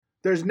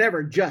There's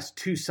never just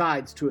two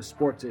sides to a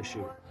sports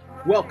issue.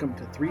 Welcome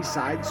to Three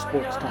Sides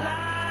Sports Talk.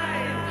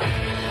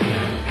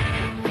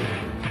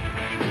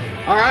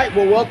 All right,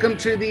 well, welcome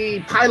to the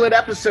pilot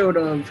episode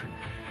of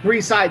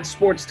Three Sides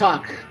Sports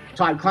Talk.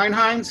 Todd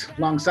Kleinheinz,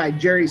 alongside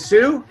Jerry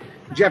Sue,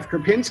 Jeff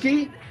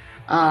Krapinski.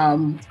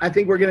 I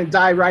think we're going to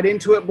dive right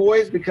into it,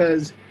 boys,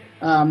 because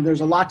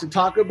there's a lot to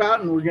talk about,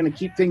 and we're going to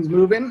keep things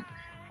moving.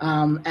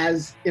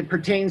 As it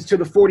pertains to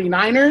the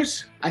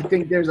 49ers, I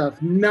think there's a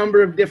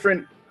number of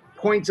different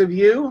points of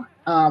view.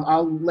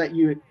 I'll let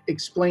you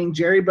explain,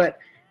 Jerry, but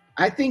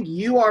I think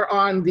you are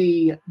on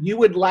you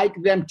would like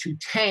them to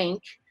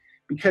tank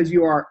because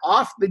you are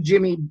off the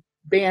Jimmy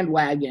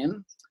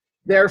bandwagon.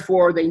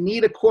 Therefore, they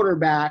need a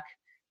quarterback,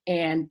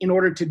 and in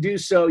order to do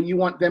so, you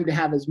want them to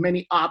have as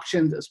many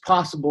options as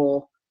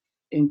possible,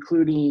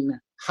 including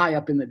high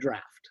up in the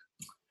draft.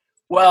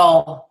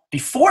 Well,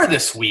 before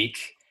this week,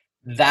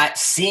 that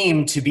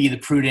seemed to be the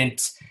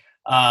prudent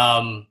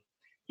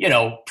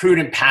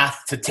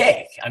path to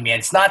take. I mean,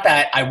 it's not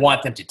that I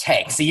want them to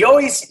tank. So you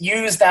always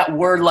use that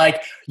word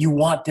like you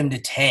want them to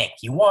tank.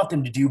 You want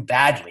them to do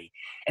badly.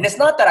 And it's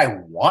not that I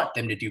want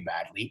them to do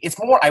badly. It's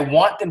more I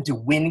want them to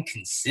win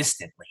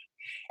consistently.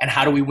 And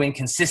how do we win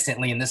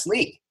consistently in this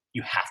league?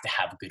 You have to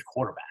have a good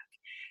quarterback.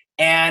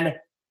 And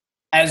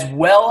as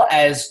well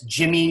as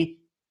Jimmy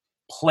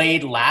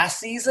played last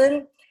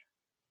season,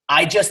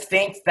 I just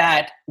think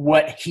that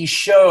what he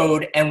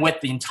showed and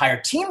what the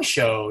entire team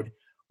showed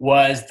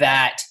was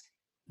that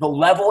the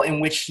level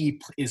in which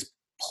he is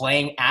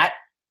playing at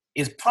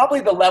is probably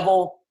the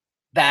level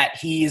that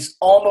he's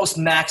almost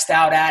maxed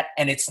out at,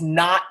 and it's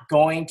not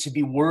going to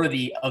be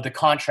worthy of the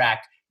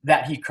contract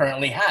that he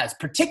currently has,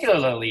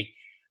 particularly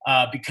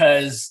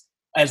because,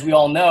 as we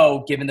all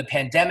know, given the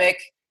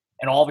pandemic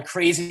and all the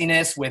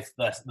craziness with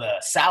the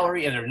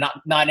salary, and they're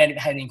not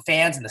having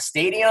fans in the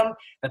stadium,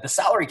 that the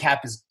salary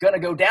cap is going to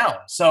go down.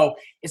 So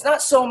it's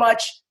not so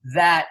much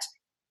that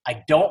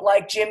I don't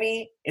like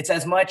Jimmy. It's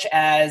as much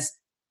as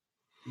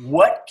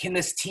what can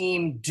this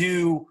team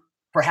do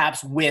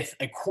perhaps with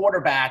a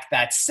quarterback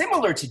that's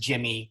similar to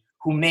Jimmy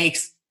who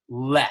makes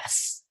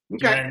less. Okay.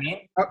 Do you know what I mean?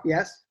 Oh,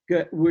 yes,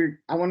 good.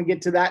 I want to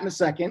get to that in a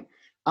second.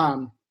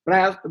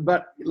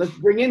 But let's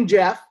bring in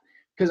Jeff,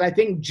 because I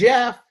think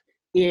Jeff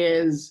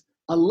is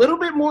a little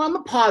bit more on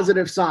the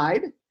positive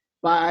side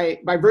by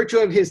virtue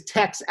of his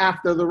text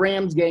after the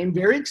Rams game.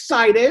 Very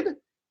excited.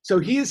 So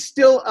he is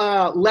still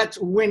a let's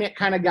win it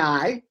kind of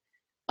guy.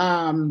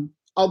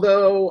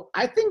 Although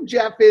I think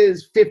Jeff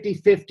is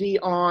 50-50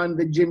 on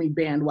the Jimmy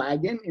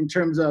bandwagon in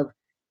terms of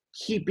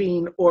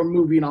keeping or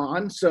moving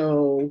on.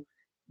 So,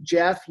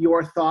 Jeff,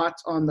 your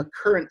thoughts on the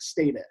current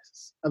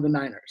status of the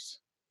Niners?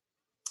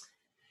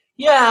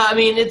 Yeah, I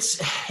mean,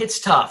 it's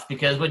tough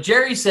because what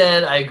Jerry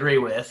said I agree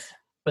with.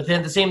 But then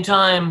at the same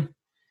time,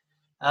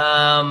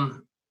 what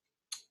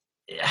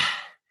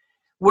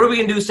are we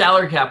going to do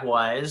salary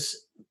cap-wise?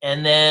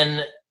 And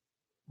then,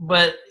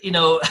 but,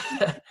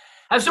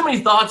 I have so many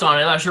thoughts on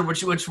it. I'm not sure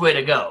which way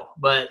to go.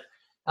 But,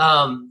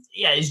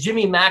 is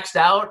Jimmy maxed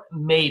out?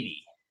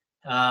 Maybe.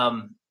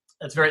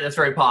 That's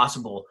very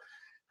possible.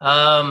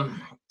 I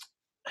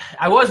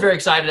was very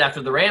excited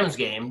after the Rams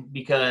game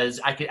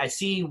because I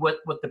see what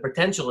the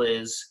potential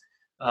is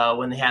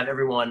when they have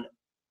everyone,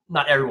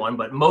 not everyone,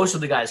 but most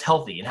of the guys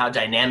healthy and how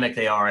dynamic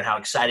they are and how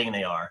exciting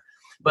they are.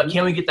 But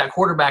can we get that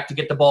quarterback to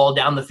get the ball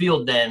down the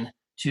field then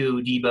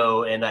to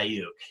Debo and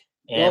Ayuk?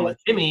 And with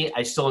Jimmy,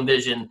 I still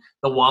envision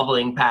the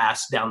wobbling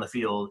pass down the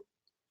field,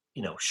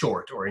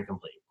 short or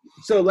incomplete.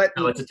 So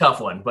it's a tough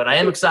one, but I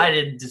am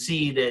excited to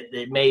see that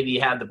they maybe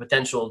have the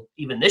potential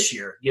even this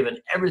year, given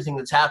everything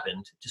that's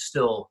happened, to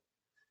still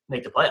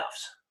make the playoffs.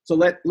 So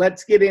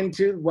let's get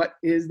into what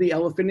is the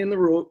elephant in the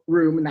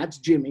room, and that's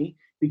Jimmy,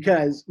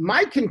 because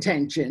my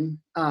contention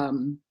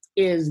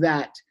is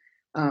that,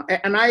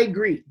 and I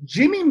agree,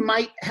 Jimmy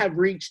might have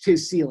reached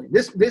his ceiling.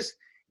 This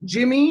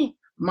Jimmy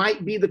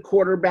might be the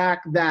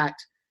quarterback that,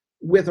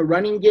 with a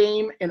running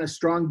game and a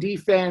strong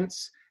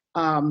defense,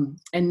 and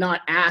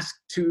not asked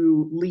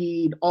to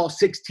lead all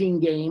 16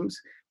 games,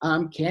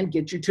 can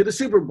get you to the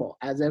Super Bowl,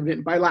 as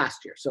evident by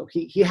last year. So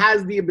he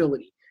has the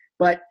ability.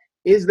 But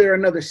is there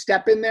another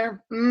step in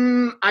there?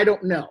 I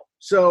don't know.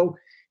 So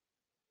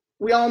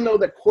we all know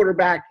that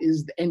quarterback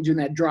is the engine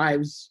that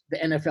drives the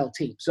NFL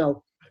team.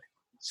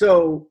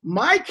 So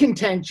my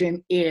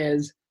contention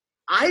is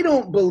I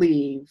don't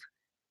believe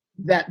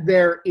that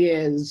there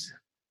is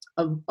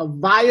a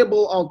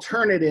viable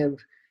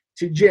alternative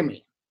to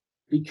Jimmy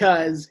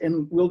because,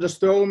 and we'll just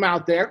throw him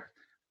out there,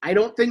 I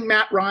don't think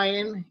Matt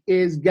Ryan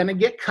is going to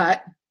get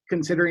cut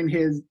considering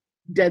his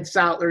dead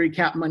salary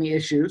cap money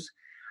issues.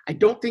 I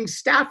don't think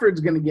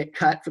Stafford's going to get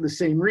cut for the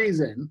same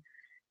reason.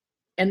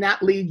 And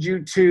that leads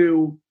you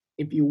to,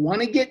 if you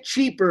want to get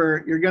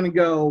cheaper, you're going to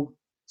go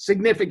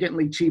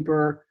significantly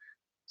cheaper.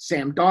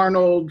 Sam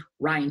Darnold,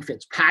 Ryan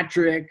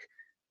Fitzpatrick,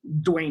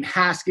 Dwayne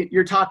Haskett.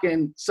 You're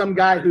talking some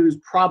guy who's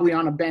probably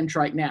on a bench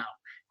right now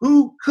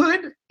who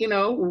could,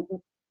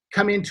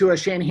 come into a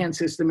Shanahan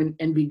system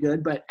and be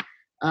good. But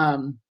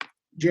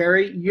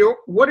Jerry,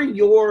 what are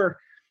your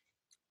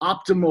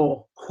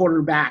optimal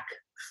quarterback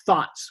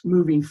thoughts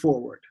moving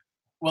forward?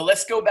 Well,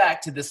 let's go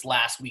back to this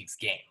last week's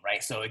game,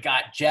 right? So it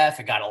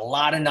got a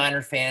lot of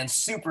Niner fans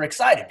super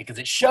excited because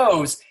it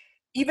shows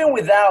even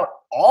without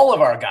all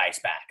of our guys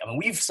back. I mean,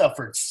 we've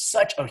suffered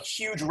such a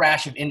huge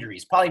rash of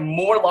injuries, probably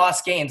more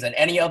lost games than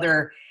any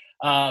other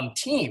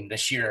team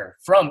this year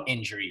from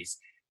injuries.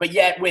 But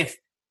yet with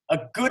a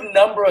good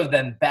number of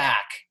them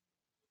back,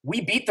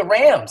 we beat the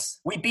Rams.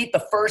 We beat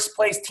the first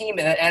place team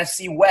in the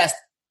NFC West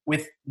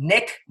with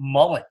Nick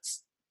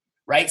Mullins,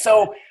 right?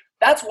 So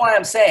that's why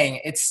I'm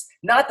saying it's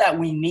not that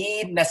we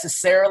need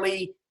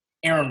necessarily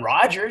Aaron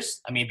Rodgers.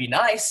 I mean, it'd be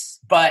nice,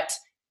 but,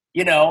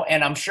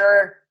 and I'm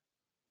sure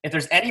if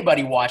there's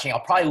anybody watching, I'll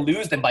probably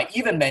lose them by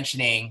even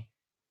mentioning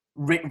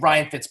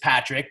Ryan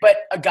Fitzpatrick. But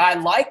a guy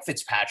like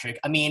Fitzpatrick,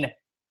 I mean,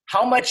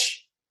 how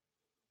much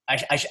 –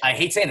 I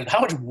hate saying this,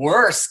 how much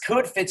worse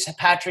could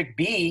Fitzpatrick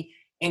be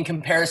in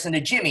comparison to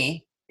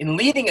Jimmy in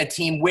leading a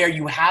team where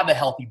you have a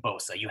healthy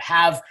Bosa? You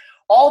have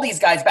all these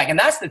guys back. And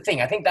that's the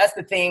thing. I think that's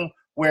the thing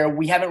where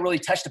we haven't really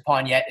touched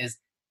upon yet is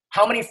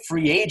how many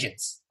free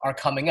agents are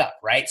coming up,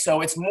 right? So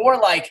it's more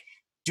like,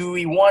 do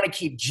we want to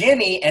keep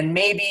Jimmy and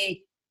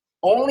maybe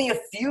only a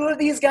few of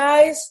these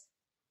guys?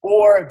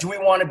 Or do we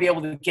want to be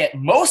able to get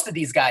most of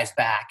these guys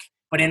back?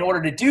 But in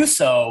order to do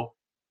so,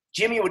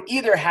 Jimmy would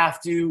either have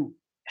to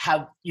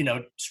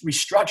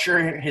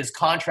restructure his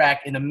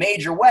contract in a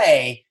major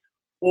way,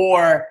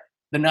 or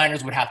the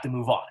Niners would have to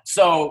move on.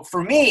 So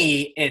for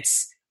me,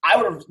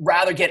 I would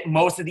rather get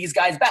most of these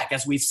guys back,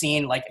 as we've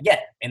seen, like, again,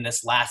 in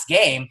this last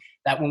game,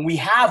 that when we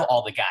have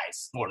all the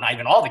guys, or not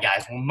even all the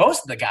guys, when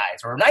most of the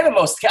guys, or not even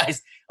most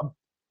guys,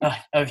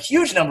 a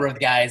huge number of the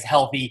guys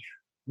healthy,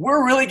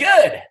 we're really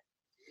good.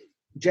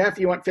 Jeff,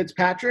 you want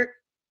Fitzpatrick?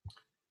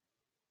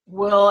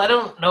 Well, I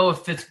don't know if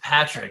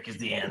Fitzpatrick is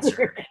the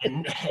answer,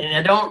 and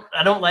I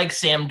don't like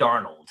Sam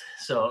Darnold.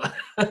 So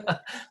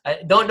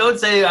don't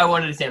say I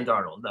wanted Sam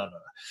Darnold. No.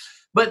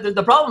 But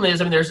the problem is,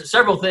 I mean, there's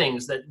several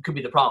things that could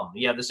be the problem.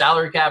 You have the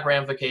salary cap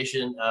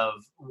ramification of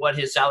what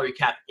his salary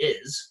cap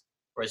is,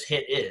 or his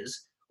hit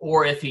is,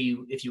 or if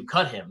you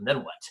cut him, then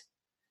what?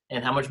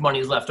 And how much money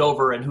is left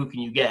over, and who can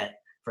you get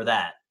for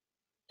that?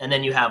 And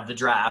then you have the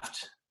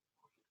draft,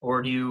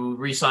 or do you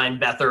re-sign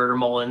Beathard or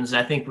Mullins? And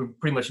I think we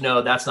pretty much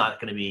know that's not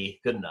going to be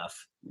good enough.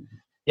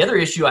 The other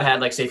issue I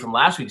had, like, say, from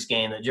last week's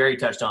game that Jerry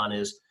touched on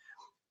is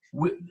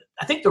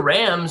I think the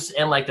Rams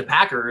and, like, the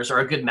Packers are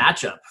a good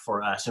matchup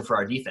for us and for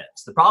our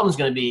defense. The problem is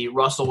going to be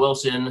Russell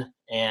Wilson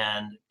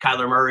and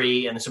Kyler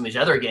Murray and some of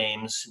these other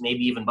games,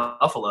 maybe even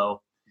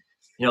Buffalo.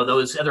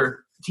 Those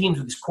other teams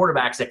with these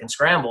quarterbacks that can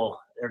scramble,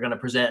 they're going to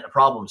present a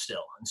problem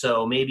still. And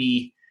so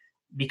maybe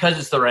because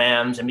it's the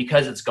Rams and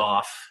because it's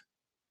Goff,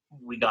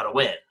 we got to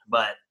win.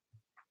 But,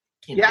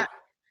 Yeah,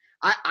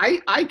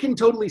 I can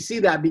totally see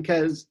that,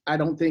 because I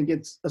don't think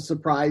it's a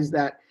surprise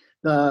that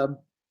the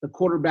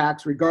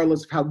quarterbacks,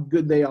 regardless of how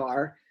good they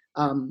are,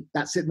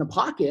 that sit in the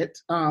pocket,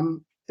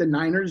 the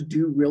Niners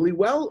do really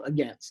well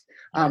against.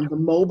 The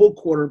mobile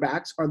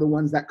quarterbacks are the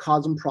ones that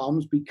cause them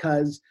problems,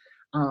 because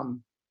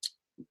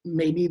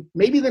maybe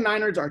the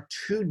Niners are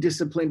too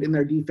disciplined in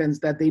their defense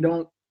that they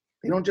don't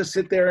just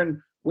sit there and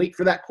wait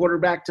for that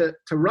quarterback to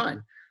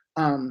run.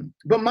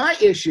 But my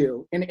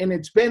issue, and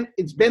it's been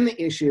the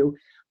issue,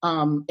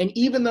 and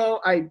even though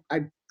I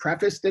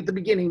prefaced at the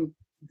beginning,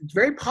 it's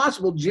very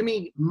possible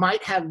Jimmy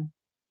might have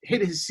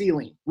hit his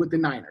ceiling with the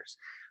Niners,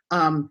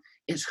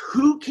 is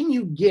who can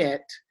you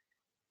get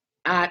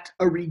at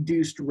a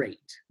reduced rate?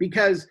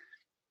 Because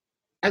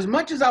as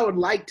much as I would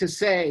like to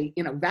say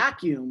in a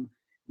vacuum,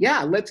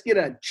 yeah, let's get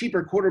a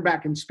cheaper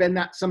quarterback and spend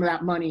some of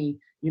that money,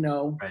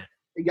 Right.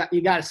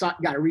 You got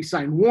to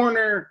re-sign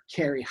Warner.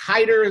 Kerry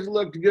Hyder has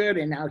looked good,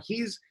 and now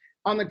he's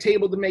on the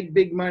table to make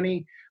big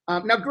money.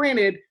 Now,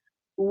 granted,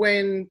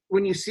 when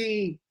you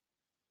see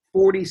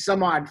 40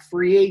 some odd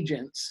free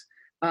agents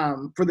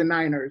for the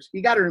Niners,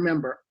 you got to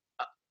remember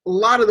a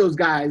lot of those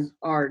guys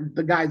are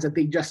the guys that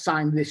they just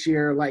signed this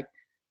year, like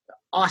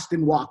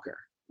Austin Walker.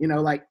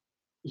 Like,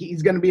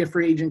 he's going to be a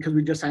free agent because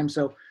we just signed him.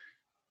 So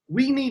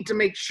we need to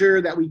make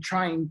sure that we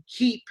try and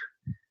keep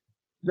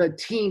the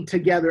team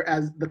together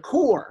as the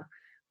core.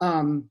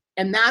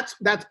 And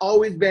that's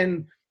always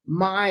been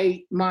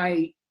my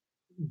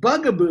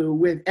bugaboo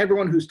with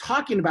everyone who's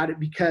talking about it,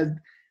 because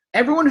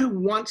everyone who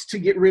wants to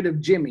get rid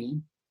of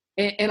Jimmy,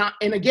 and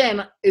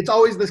again, it's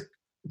always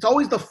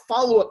the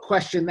follow-up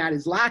question that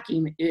is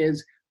lacking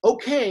is,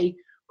 okay,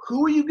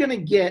 who are you going to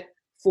get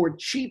for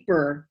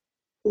cheaper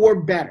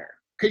or better?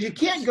 Because you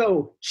can't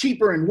go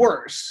cheaper and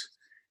worse.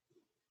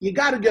 You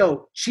got to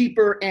go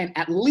cheaper and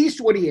at least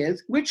what he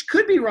is, which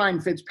could be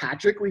Ryan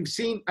Fitzpatrick. We've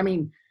seen,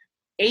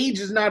 age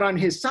is not on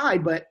his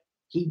side, but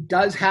he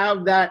does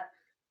have that,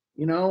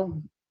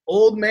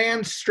 old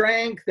man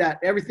strength, that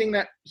everything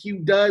that he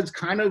does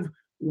kind of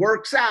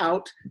works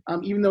out,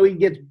 even though he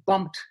gets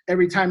bumped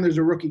every time there's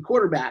a rookie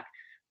quarterback.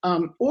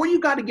 Or you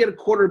got to get a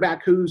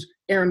quarterback who's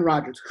Aaron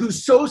Rodgers,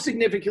 who's so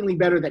significantly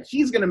better that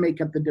he's going to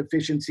make up the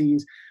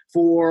deficiencies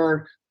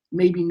for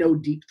maybe no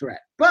deep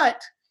threat.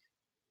 But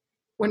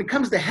when it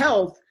comes to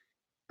health,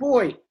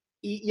 boy,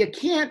 you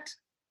can't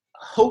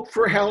hope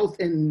for health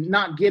and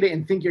not get it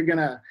and think you're going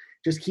to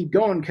just keep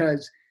going.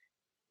 Because,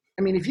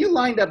 I mean, if you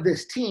lined up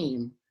this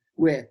team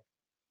with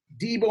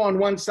Debo on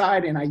one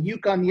side and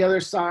Ayuk on the other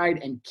side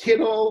and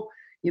Kittle,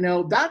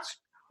 that's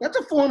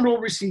a formidable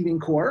receiving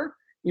core.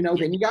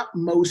 Then you got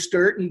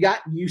Mostert, you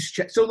got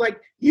Juszczyk. So,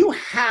 you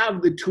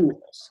have the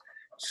tools.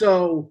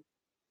 So,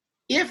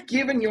 if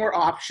given your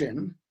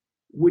option,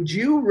 would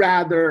you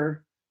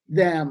rather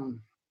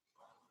them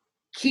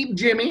keep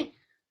Jimmy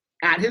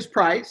at his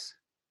price,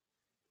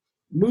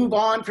 move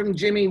on from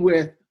Jimmy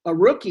with a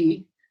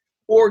rookie,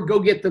 or go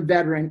get the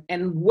veteran?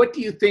 And what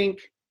do you think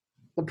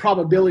the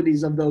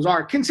probabilities of those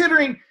are,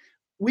 considering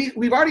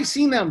we've already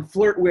seen them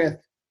flirt with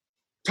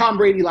Tom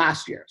Brady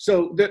last year?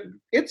 So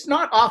it's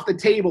not off the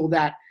table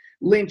that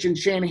Lynch and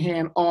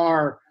Shanahan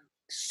are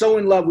so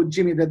in love with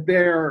Jimmy that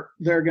they're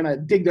going to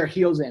dig their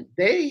heels in.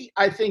 They,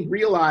 I think,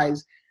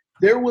 realize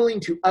they're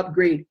willing to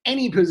upgrade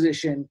any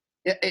position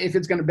if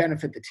it's going to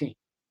benefit the team.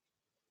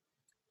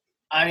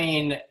 I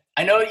mean,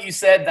 I know you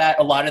said that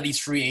a lot of these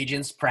free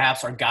agents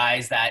perhaps are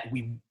guys that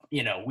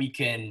we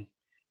can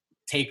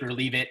take or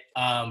leave it.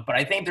 But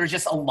I think there's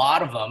just a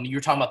lot of them.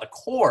 You're talking about the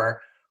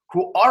core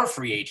who are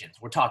free agents.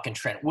 We're talking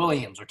Trent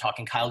Williams. We're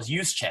talking Kyle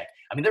Juszczyk.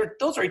 I mean,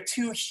 those are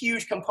two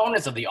huge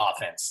components of the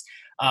offense.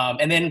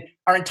 And then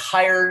our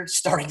entire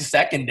starting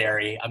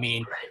secondary. I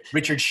mean,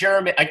 Richard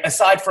Sherman,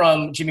 aside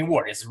from Jimmy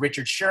Ward, is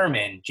Richard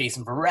Sherman,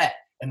 Jason Verrett,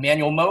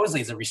 Emmanuel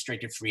Mosley is a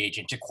restricted free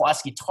agent,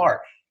 Jaquiski Tartt,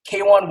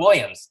 K'Wan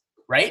Williams,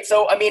 right?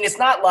 So, I mean, it's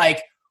not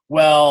like,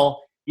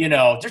 well,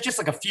 there's just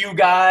like a few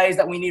guys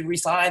that we need to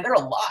re-sign. There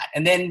are a lot.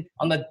 And then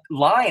on the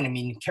line, I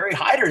mean, Kerry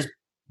Hyder's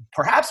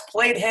perhaps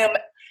played him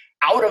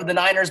out of the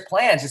Niners'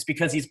 plans just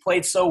because he's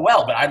played so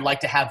well, but I'd like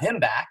to have him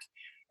back.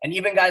 And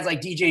even guys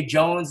like DJ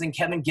Jones and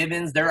Kevin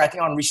Givens, they're, I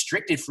think, on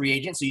restricted free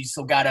agents, so you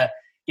still got to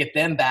get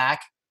them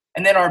back.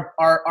 And then our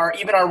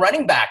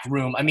running back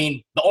room, I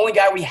mean, the only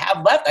guy we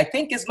have left, I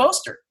think, is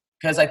Mostert,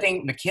 because I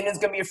think McKinnon's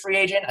going to be a free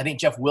agent. I think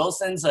Jeff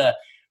Wilson's a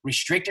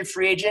restricted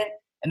free agent.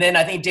 And then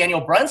I think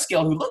Daniel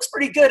Brunskill, who looks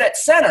pretty good at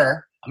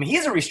center, I mean,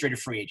 he's a restricted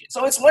free agent.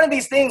 So it's one of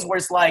these things where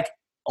it's like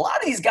a lot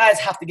of these guys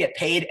have to get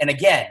paid. And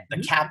again, the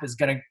cap is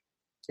going to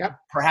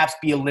perhaps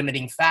be a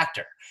limiting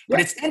factor. But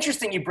it's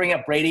interesting you bring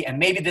up Brady, and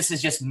maybe this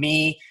is just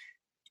me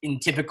in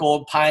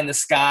typical pie in the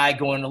sky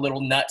going a little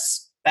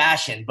nuts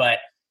fashion. But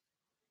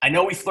I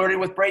know we flirted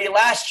with Brady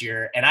last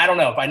year, and I don't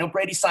know. If I know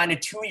Brady signed a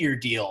 2-year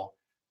deal,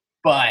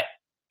 but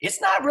it's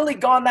not really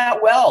gone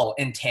that well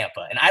in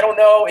Tampa. And I don't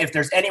know if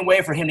there's any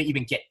way for him to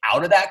even get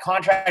out of that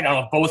contract. I don't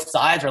know if both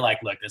sides are like,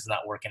 look, this is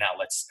not working out.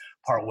 Let's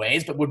part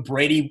ways. But would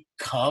Brady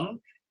come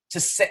to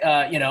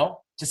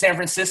San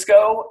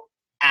Francisco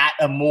at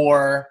a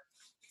more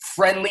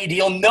friendly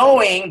deal,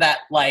 knowing that,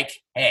 like,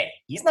 hey,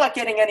 he's not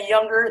getting any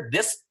younger.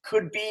 This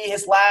could be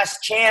his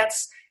last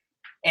chance.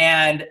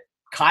 And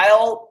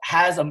Kyle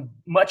has a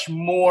much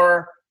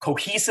more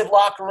cohesive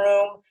locker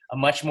room, a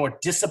much more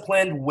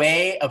disciplined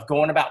way of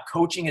going about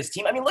coaching his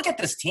team. I mean, look at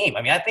this team.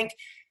 I mean, I think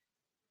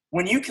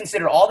when you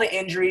consider all the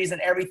injuries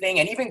and everything,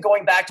 and even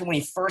going back to when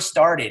he first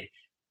started,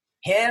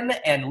 him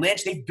and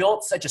Lynch, they've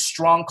built such a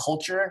strong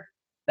culture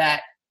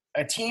that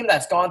a team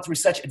that's gone through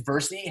such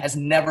adversity has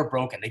never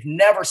broken. They've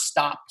never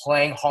stopped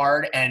playing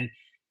hard. And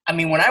I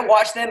mean, when I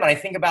watch them and I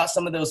think about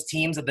some of those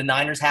teams that the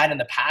Niners had in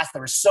the past that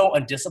were so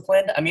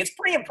undisciplined, I mean, it's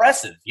pretty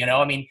impressive.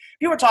 I mean,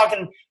 people were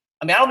talking,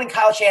 I mean, I don't think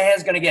Kyle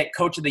Shanahan's going to get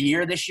coach of the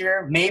year this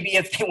year, maybe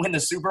if they win the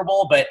Super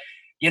Bowl, but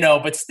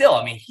still,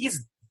 I mean,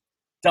 he's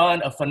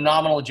done a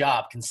phenomenal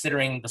job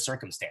considering the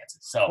circumstances.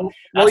 So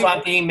that's why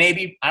I'm thinking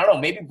maybe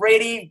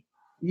Brady,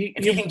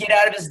 if he can get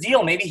out of his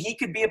deal, maybe he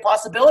could be a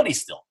possibility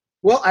still.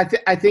 Well,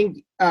 I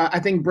think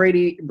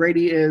Brady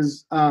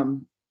is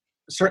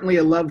certainly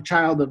a love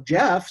child of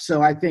Jeff,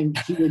 so I think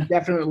he would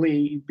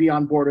definitely be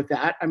on board with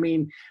that. I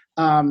mean,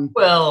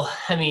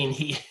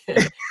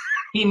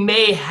 he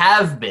may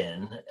have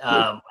been.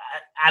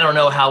 I don't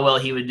know how well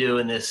he would do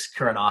in this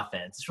current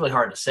offense. It's really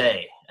hard to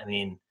say. I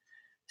mean,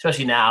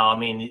 especially now. I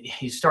mean,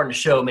 he's starting to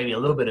show maybe a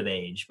little bit of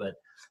age. But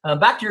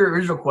back to your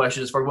original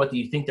question as far as what do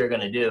you think they're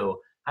going to do,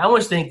 I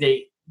almost think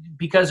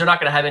because they're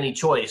not going to have any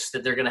choice,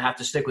 that they're going to have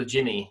to stick with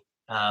Jimmy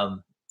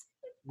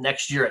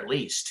next year at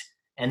least.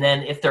 And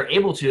then if they're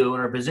able to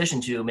and are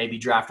positioned to, maybe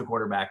draft a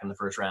quarterback in the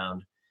first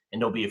round, and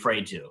don't be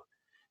afraid to.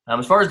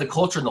 As far as the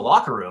culture in the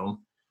locker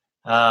room,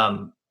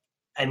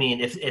 I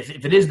mean, if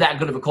it is that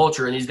good of a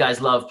culture and these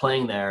guys love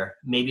playing there,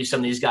 maybe some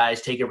of these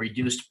guys take a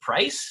reduced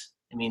price.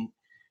 I mean,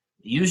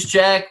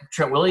 Juszczyk,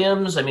 Trent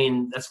Williams, I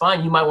mean, that's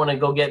fine. You might want to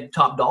go get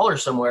top dollar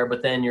somewhere,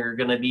 but then you're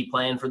going to be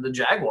playing for the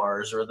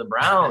Jaguars or the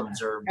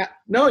Browns or.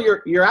 No,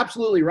 you're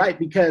absolutely right,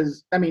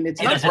 because I mean, the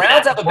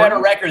Browns have a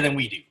better record than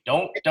we do.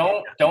 Don't.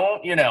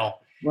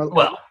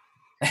 Well.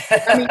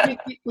 I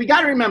mean, we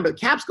got to remember the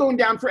cap's going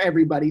down for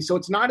everybody, so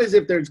it's not as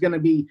if there's going to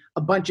be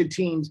a bunch of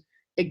teams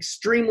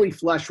extremely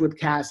flush with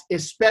cash,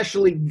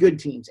 especially good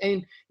teams.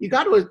 And you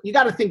got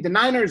to think the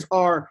Niners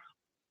are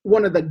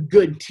one of the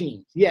good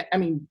teams. Yeah, I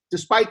mean,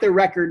 despite their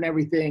record and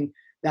everything,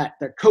 that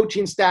their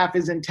coaching staff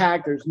is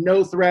intact. There's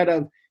no threat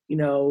of,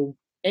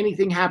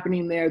 anything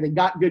happening there. They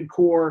got good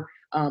core.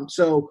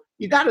 So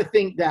you got to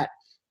think that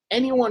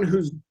anyone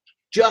who's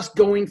just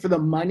going for the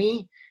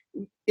money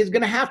is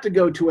going to have to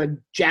go to a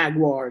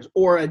Jaguars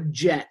or a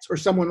Jets or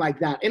someone like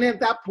that. And at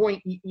that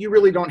point, you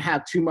really don't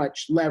have too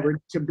much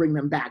leverage to bring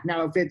them back.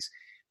 Now, if it's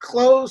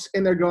close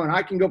and they're going,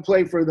 I can go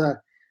play for the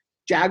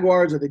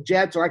Jaguars or the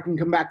Jets, or I can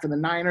come back for the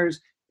Niners,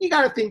 you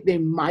got to think they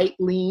might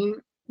lean,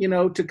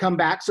 to come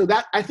back. So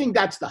that, I think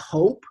that's the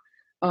hope.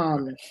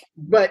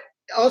 But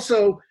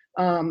also,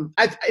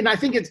 I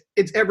think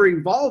it's ever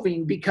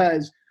evolving,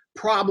 because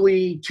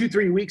probably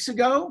 2-3 weeks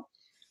ago,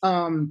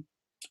 I'll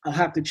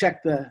have to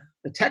check the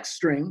text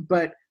string,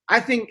 but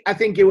I think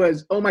it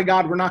was, oh my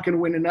God, we're not going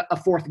to win a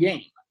fourth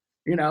game,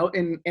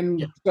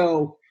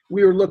 So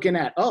we were looking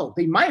at,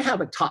 they might have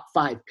a top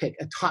 5 pick,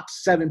 a top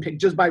 7 pick,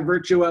 just by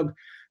virtue of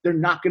they're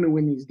not going to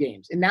win these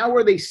games. And now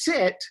where they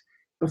sit,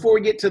 before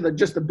we get to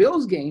just the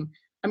Bills game,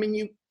 I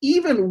mean,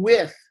 even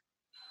with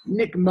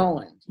Nick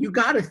Mullins, you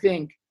got to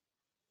think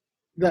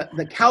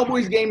the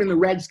Cowboys game and the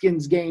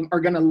Redskins game are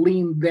going to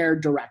lean their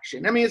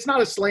direction. I mean, it's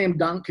not a slam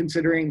dunk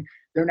considering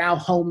they're now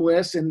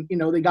homeless and,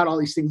 they got all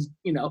these things,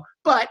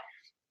 but.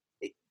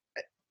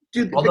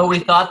 Although we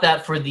thought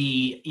that for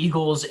the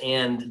Eagles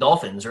and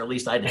Dolphins, or at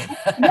least I did.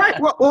 Right.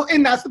 Well,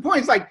 and that's the point.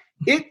 It's like,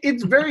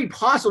 it's very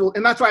possible.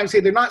 And that's why I say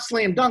they're not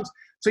slam dunks.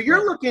 So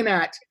you're looking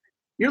at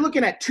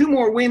 2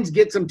 more wins,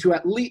 gets them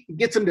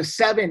to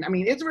 7. I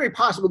mean, it's very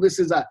possible this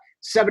is a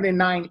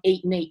 7-9,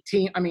 8-8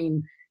 team. I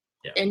mean,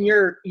 and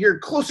you're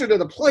closer to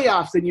the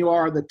playoffs than you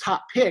are the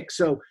top pick.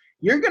 So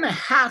you're going to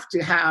have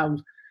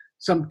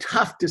some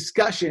tough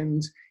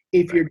discussions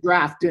if you're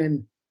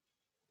drafting,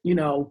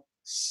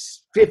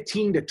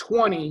 15 to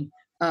 20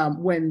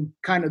 when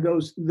kind of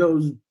those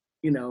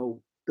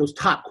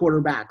top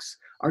quarterbacks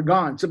are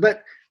gone. So,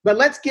 but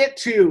let's get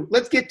to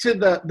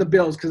the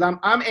Bills, because I'm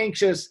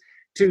anxious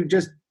to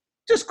just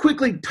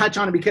quickly touch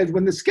on it, because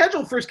when the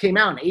schedule first came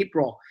out in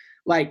April,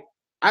 like,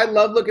 I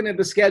love looking at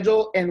the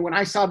schedule, and when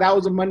I saw that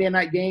was a Monday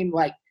night game,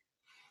 like,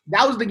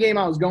 that was the game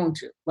I was going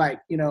to. Like,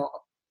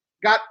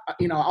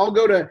 I'll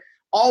go to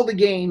all the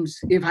games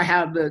if I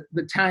have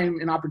the time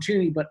and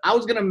opportunity, but I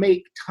was going to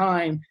make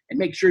time and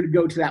make sure to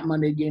go to that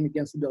Monday game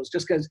against the Bills,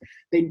 just because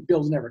the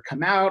Bills never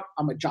come out.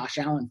 I'm a Josh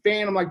Allen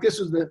fan. I'm like, this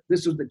was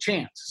the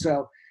chance.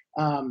 So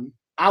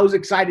I was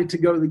excited to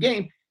go to the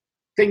game.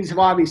 Things have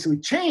obviously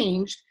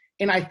changed,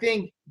 and I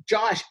think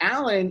Josh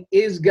Allen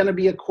is going to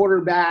be a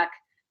quarterback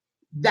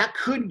that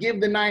could give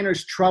the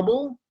Niners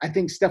trouble. I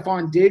think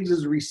Stephon Diggs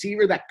is a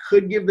receiver that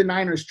could give the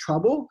Niners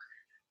trouble.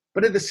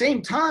 But at the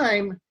same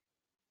time,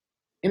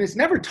 and it's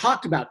never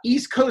talked about,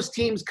 East Coast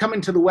teams coming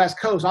to the West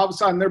Coast, all of a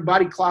sudden their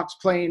body clock's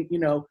playing,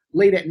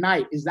 late at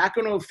night. Is that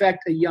going to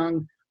affect a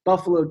young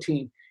Buffalo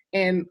team?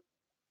 And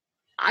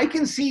I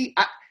can see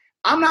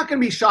 – I'm not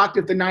going to be shocked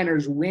if the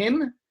Niners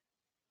win,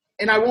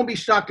 and I won't be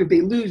shocked if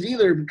they lose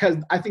either, because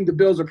I think the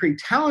Bills are pretty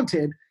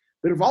talented.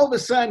 But if all of a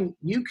sudden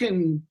you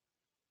can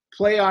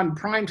play on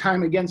prime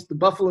time against the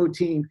Buffalo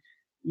team,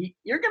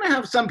 you're going to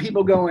have some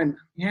people going,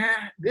 yeah,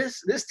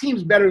 this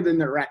team's better than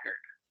their record.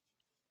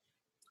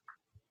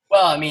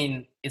 Well, I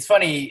mean, it's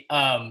funny.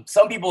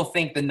 Some people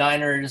think the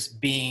Niners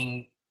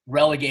being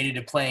relegated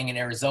to playing in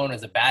Arizona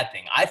is a bad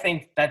thing. I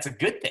think that's a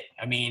good thing.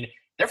 I mean,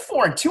 they're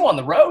 4-2 on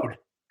the road.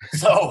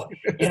 So,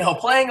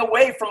 playing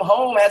away from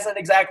home hasn't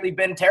exactly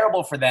been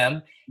terrible for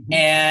them.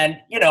 And,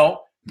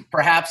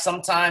 perhaps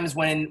sometimes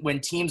when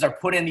teams are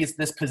put in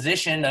this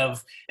position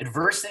of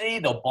adversity,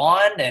 they'll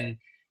bond, and,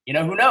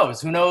 who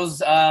knows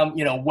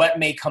what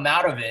may come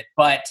out of it.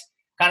 But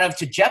kind of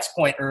to Jeff's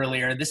point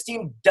earlier, this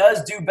team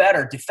does do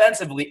better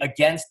defensively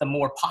against the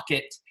more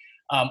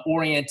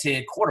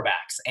pocket-oriented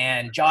quarterbacks.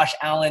 And Josh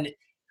Allen,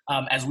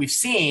 as we've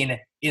seen,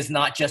 is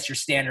not just your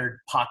standard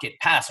pocket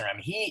passer. I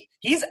mean,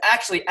 he's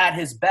actually at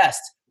his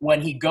best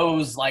when he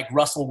goes like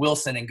Russell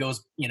Wilson and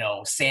goes,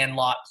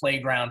 sandlot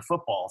playground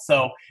football.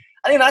 So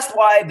I think that's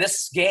why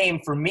this game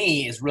for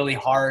me is really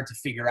hard to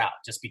figure out,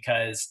 just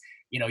because,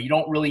 you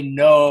don't really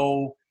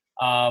know,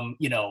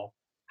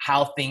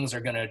 how things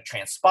are going to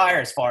transpire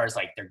as far as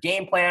like their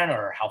game plan,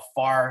 or how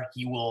far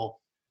he will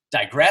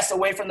digress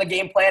away from the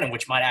game plan, and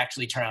which might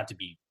actually turn out to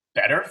be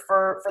better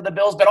for the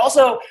Bills. But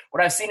also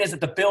what I've seen is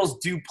that the Bills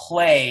do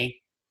play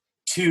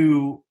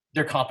to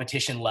their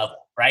competition level,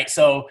 right?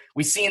 So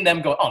we've seen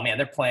them go, oh man,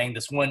 they're playing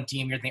this one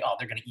team. You're thinking, oh,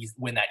 they're going to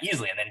win that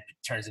easily. And then it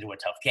turns into a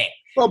tough game.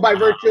 Well, by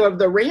virtue of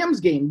the Rams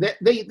game,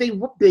 they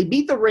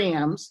beat the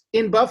Rams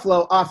in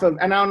Buffalo off of,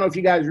 and I don't know if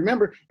you guys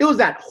remember, it was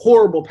that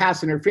horrible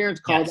pass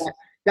interference call. Yes.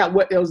 That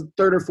what it was,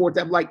 third or fourth.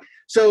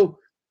 So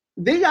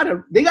they got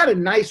a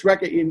nice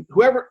record in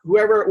whoever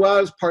it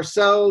was,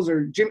 Parcells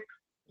or Jim.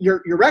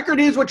 Your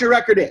record is what your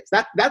record is.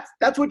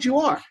 That's what you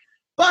are.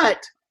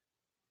 But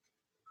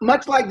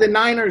much like the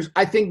Niners,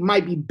 I think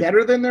might be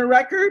better than their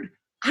record.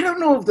 I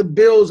don't know if the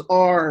Bills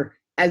are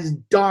as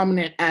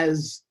dominant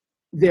as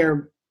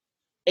their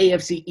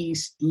AFC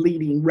East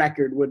leading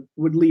record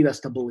would lead us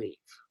to believe.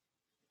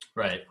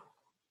 Right.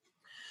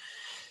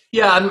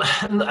 Yeah,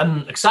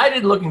 I'm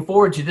excited, looking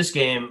forward to this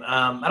game.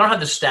 I don't have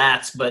the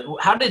stats, but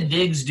how did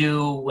Diggs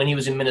do when he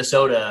was in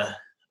Minnesota,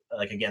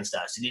 like against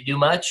us? Did he do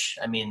much?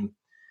 I mean,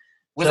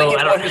 Wasn't he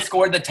the one who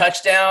scored the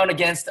touchdown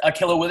against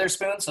Akilla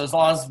Witherspoon? So as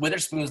long as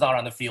Witherspoon's not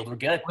on the field, we're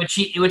good. Which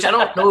I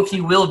don't know if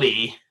he will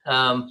be.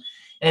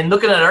 And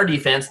looking at our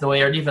defense, the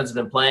way our defense has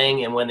been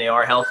playing, and when they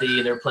are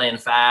healthy, they're playing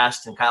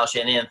fast. And Kyle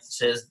Shanahan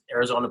says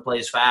Arizona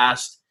plays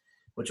fast,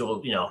 which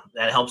will,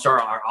 that helps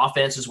our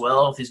offense as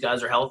well if these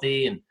guys are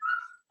healthy. And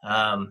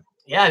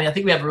yeah, I mean, I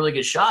think we have a really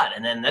good shot.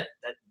 And then that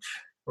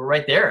we're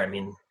right there. I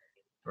mean,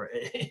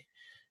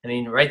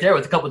 right there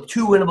with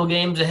two winnable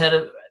games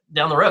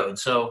down the road.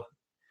 So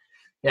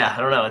yeah,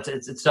 I don't know.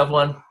 It's a tough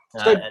one.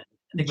 So, I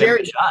think we have a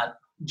good shot.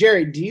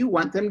 Jerry, do you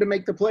want them to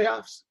make the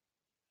playoffs?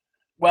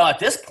 Well, at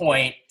this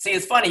point, see,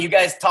 it's funny. You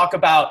guys talk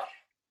about,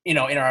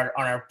 on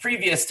our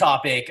previous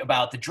topic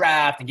about the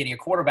draft and getting a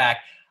quarterback.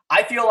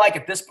 I feel like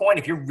at this point,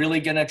 if you're really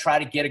going to try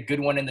to get a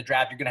good one in the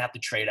draft, you're going to have to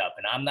trade up.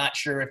 And I'm not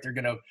sure if they're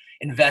going to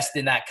invest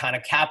in that kind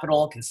of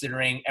capital,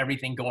 considering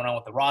everything going on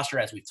with the roster,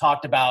 as we've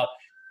talked about.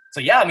 So,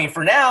 yeah, I mean,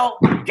 for now,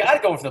 you got to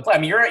go for the play. I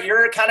mean,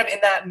 you're kind of in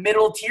that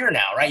middle tier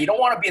now, right? You don't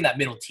want to be in that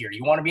middle tier.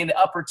 You want to be in the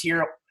upper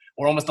tier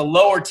or almost the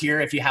lower tier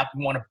if you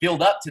want to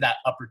build up to that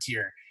upper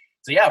tier.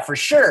 So, yeah, for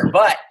sure.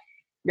 But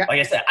like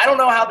I said, I don't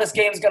know how this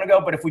game is going to go.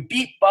 But if we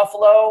beat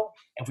Buffalo,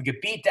 if we could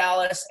beat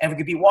Dallas, and if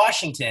we could beat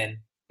Washington,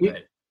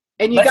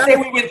 let's say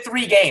we win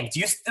 3 games,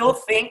 do you still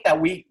think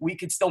that we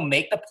could still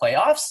make the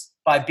playoffs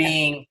by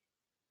being,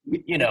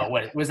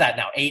 what was that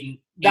now, 8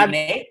 and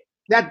 8?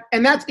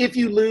 That's if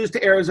you lose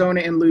to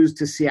Arizona and lose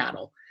to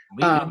Seattle.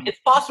 It's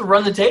possible to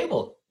run the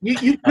table.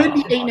 You could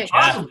be 8 and 8.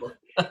 Possible.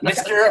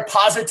 Mr.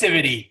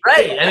 Positivity.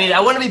 Right. I mean, I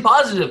want to be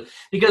positive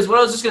because what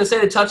I was just going to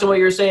say to touch on what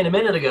you were saying a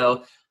minute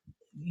ago,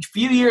 a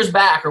few years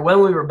back or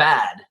when we were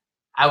bad,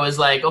 I was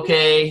like,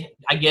 okay,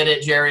 I get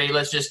it, Jerry.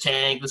 Let's just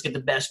tank. Let's get the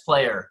best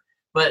player.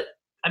 But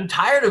I'm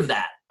tired of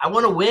that. I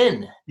want to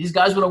win. These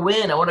guys want to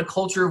win. I want a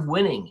culture of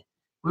winning.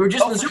 We were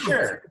just in the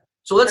Super Bowl.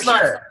 So let's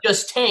not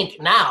just tank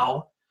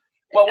now.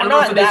 Well, I don't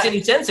know if it makes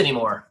any sense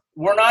anymore.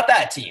 We're not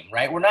that team,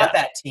 right? We're not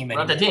that team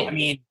anymore. We're not that team. I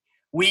mean,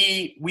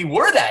 we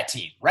were that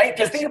team, right?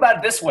 Because think about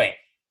it this way.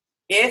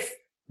 If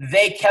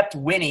they kept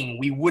winning,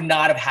 we would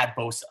not have had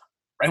Bosa.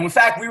 Right? In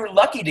fact, we were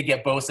lucky to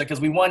get Bosa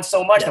because we won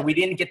so much that we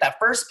didn't get that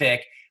first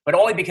pick, but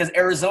only because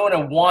Arizona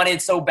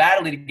wanted so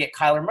badly to get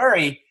Kyler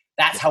Murray.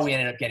 That's how we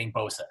ended up getting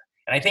Bosa.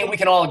 And I think we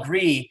can all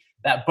agree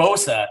that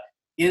Bosa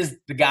is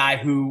the guy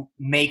who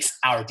makes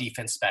our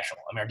defense special.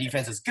 I mean, our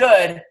defense is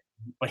good,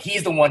 but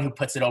he's the one who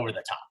puts it over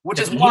the top, which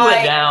is why he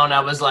went down. I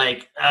was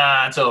like,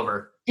 it's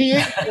over. He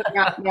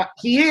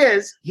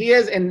is. He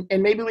is. And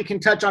maybe we can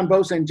touch on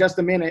Bosa in just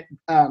a minute.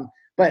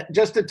 But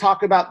just to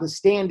talk about the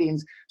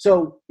standings.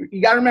 So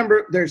you got to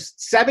remember there's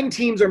 7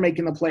 teams are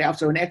making the playoffs.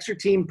 So an extra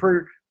team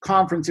per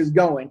conference is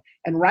going.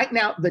 And right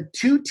now the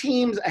 2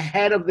 teams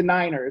ahead of the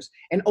Niners,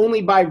 and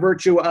only by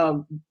virtue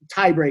of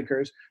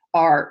tiebreakers,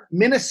 are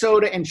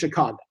Minnesota and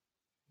Chicago.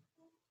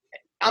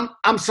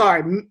 I'm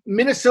sorry.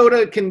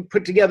 Minnesota can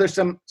put together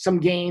some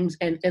games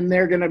and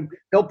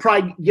they'll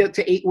probably get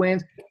to 8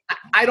 wins.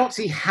 I don't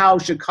see how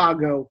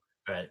Chicago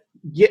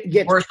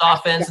gets worst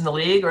offense in the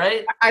league,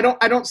 right? I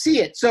don't see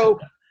it. So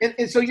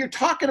and so you're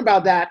talking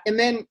about that, and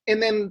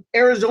then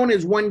Arizona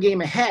is 1 game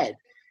ahead.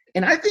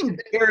 And I think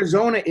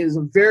Arizona is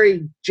a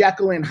very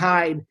Jekyll and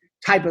Hyde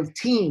type of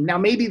team. Now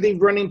maybe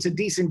they've run into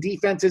decent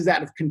defenses that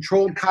have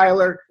controlled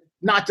Kyler,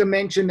 not to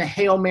mention the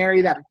Hail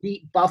Mary that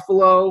beat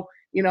Buffalo.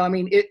 I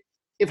mean,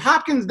 if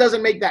Hopkins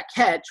doesn't make that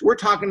catch, we're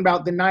talking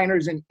about the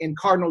Niners and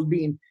Cardinals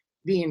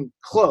being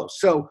close.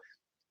 So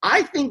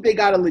I think they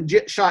got a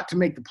legit shot to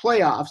make the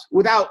playoffs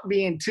without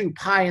being too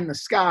pie in the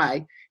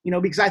sky,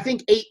 because I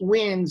think 8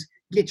 wins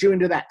get you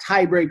into that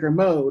tiebreaker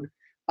mode.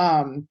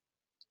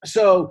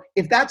 So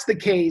if that's the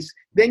case,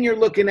 then you're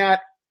looking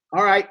at,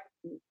 all right,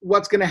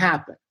 what's going to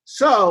happen?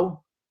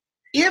 So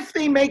if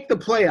they make the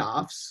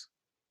playoffs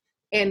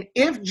and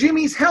if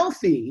Jimmy's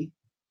healthy,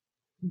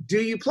 do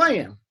you play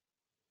him?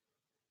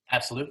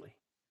 Absolutely.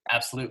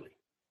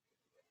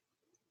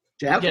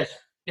 Jeff?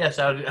 Yes,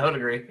 I would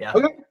agree. Yeah.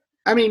 Okay.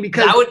 I mean,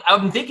 because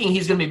I'm thinking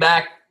he's going to be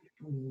back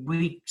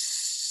week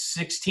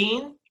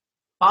 16,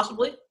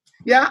 possibly.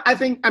 Yeah, I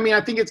think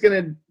it's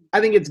going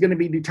to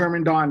be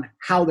determined on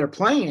how they're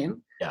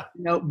playing. Yeah.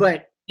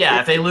 But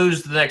if they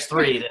lose the next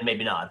 3, then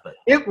maybe not. But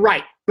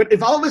right. But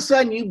if all of a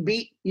sudden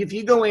if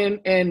you go in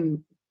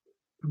and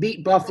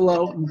beat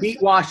Buffalo,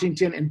 beat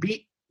Washington, and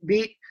beat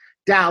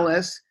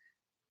Dallas,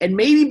 and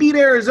maybe beat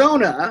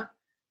Arizona,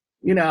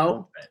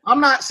 I'm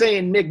not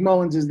saying Nick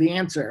Mullins is the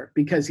answer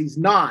because he's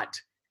not.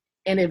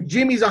 And if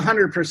Jimmy's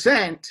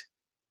 100%,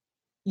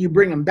 you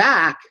bring him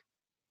back.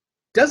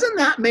 Doesn't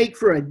that make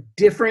for a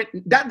different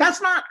 –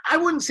 that's not – I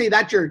wouldn't say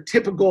that's your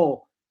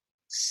typical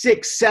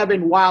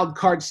 6-7 wild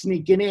card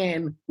sneaking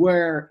in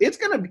where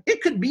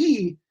it could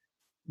be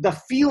the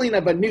feeling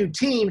of a new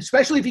team,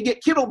 especially if you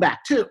get Kittle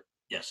back too.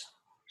 Yes.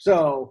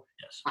 So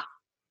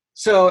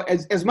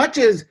as much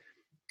as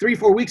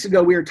 3-4 weeks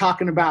ago we were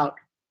talking about,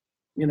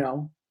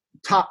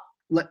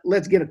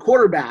 let's get a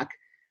quarterback.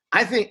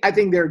 I think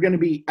they're going to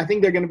be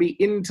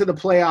into the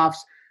playoffs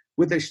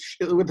with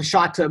a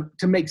shot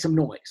to make some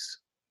noise.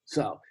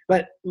 So,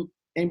 but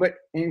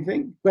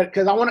anything? But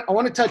because I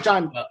want to touch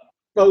on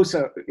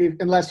Bosa,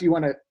 unless you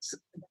want to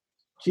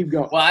keep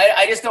going. Well,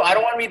 I just don't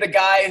want to be the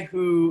guy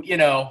who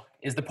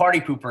is the party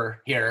pooper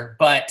here,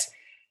 but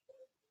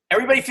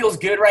everybody feels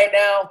good right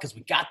now because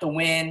we got the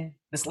win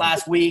this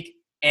last week,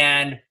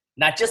 and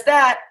not just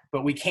that,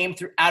 but we came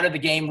out of the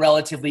game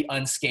relatively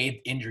unscathed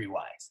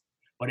injury-wise.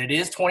 But it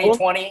is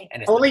 2020,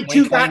 and it's only the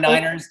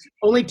 2020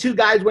 only two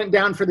guys went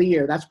down for the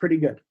year. That's pretty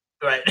good.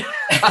 Right.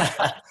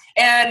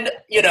 And,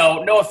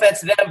 no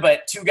offense to them,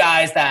 but two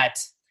guys that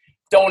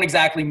don't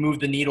exactly move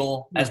the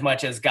needle as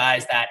much as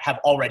guys that have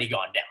already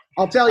gone down.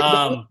 I'll tell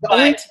you,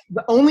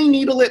 the only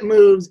needle it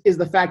moves is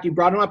the fact you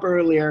brought him up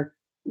earlier.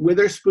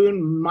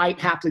 Witherspoon might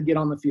have to get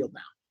on the field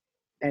now.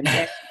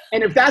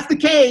 And if that's the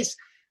case,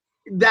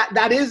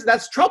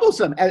 that's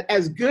troublesome.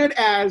 As good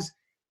as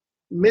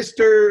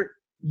Mr.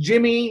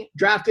 Jimmy,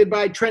 drafted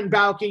by Trent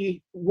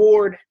Baalke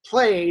Ward,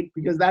 played,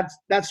 because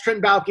that's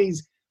Trent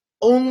Baalke's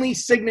only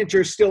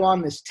signature still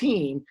on this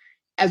team.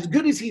 As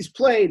good as he's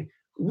played,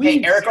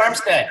 Eric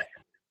Armstead.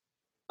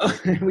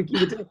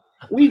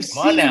 We've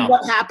seen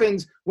what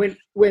happens when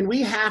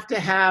we have to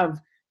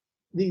have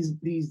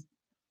these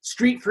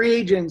street free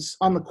agents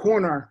on the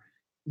corner.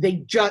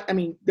 There's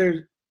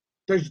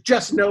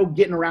just no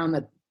getting around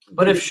that.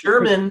 But if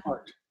Sherman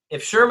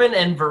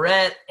and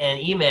Verrett and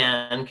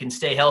E-Man can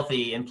stay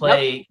healthy and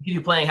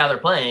continue playing how they're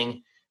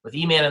playing, with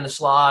E-Man in the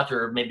slot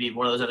or maybe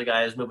one of those other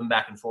guys moving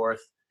back and forth,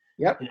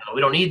 we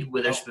don't need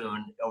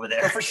Witherspoon over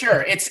there. But for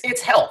sure,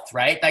 it's health,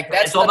 right? Like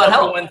that's all the about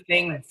number one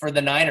thing for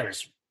the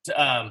Niners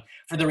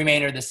for the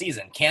remainder of the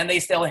season. Can they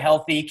stay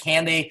healthy?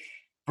 Can they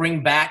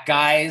bring back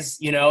guys,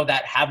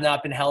 that have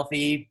not been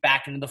healthy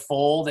back into the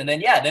fold? And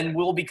then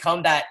we'll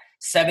become that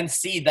 7th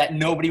seed that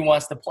nobody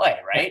wants to play,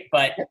 right?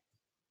 But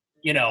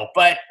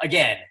but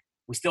again,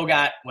 we still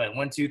got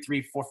 1, 2,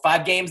 3, 4,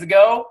 5 games to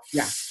go.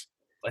 Yeah.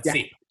 Let's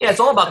see. Yeah, it's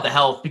all about the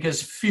health,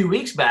 because a few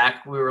weeks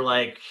back we were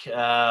like,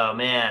 oh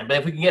man, but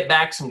if we can get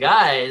back some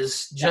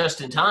guys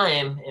just in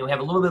time and we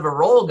have a little bit of a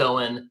roll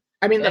going,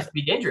 that could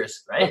be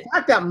dangerous, right? The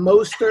fact that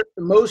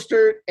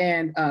Mostert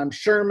and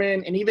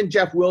Sherman and even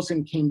Jeff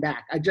Wilson came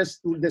back,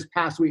 this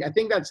past week, I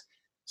think that's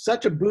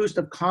such a boost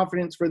of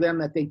confidence for them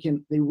that they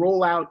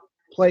roll out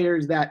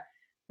players that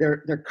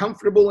they're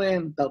comfortable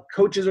in. The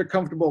coaches are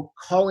comfortable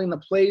calling the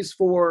plays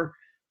for,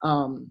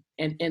 and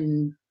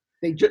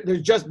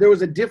there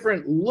was a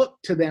different look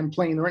to them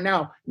playing right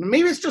now.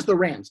 Maybe it's just the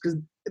Rams, because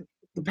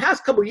the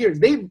past couple of years,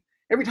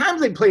 every time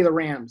they play the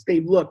Rams,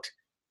 they've looked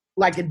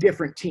like a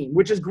different team,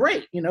 which is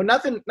great.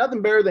 Nothing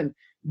better than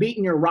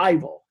beating your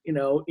rival,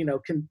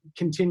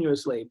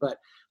 continuously. But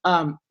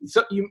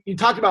so you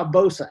talked about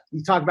Bosa.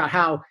 You talked about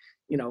how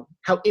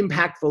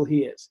impactful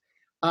he is.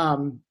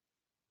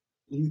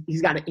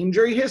 He's got an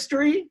injury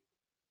history.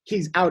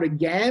 He's out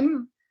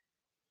again.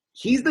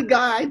 He's the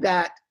guy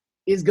that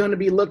is going to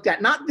be looked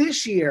at, not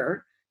this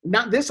year,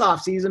 not this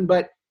offseason,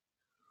 but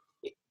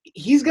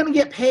he's going to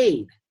get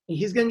paid.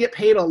 He's going to get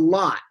paid a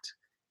lot.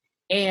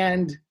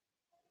 And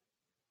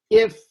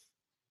if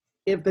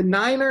the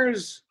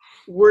Niners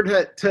were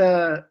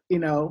to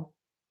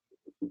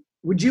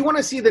would you want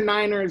to see the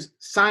Niners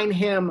sign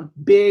him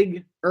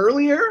big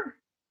earlier,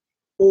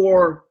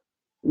 or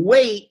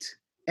wait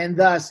and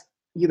thus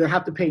either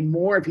have to pay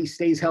more if he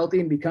stays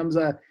healthy and becomes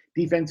a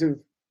defensive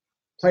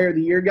player of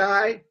the year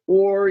guy,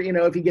 or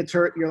if he gets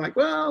hurt, you're like,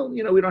 well,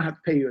 we don't have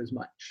to pay you as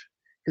much,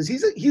 because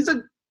he's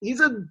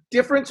a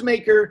difference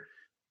maker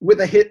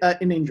with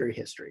an injury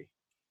history.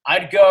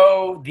 I'd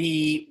go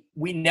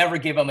we never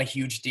give him a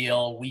huge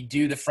deal. We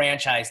do the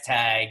franchise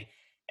tag,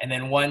 and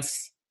then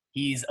once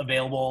he's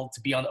available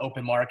to be on the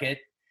open market,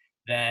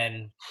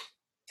 then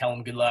tell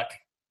him good luck,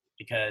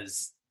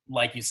 because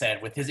like you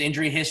said, with his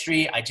injury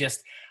history, I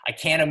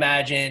can't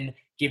imagine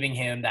giving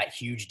him that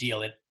huge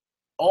deal. It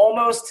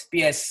almost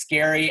be as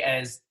scary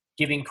as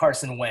giving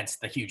Carson Wentz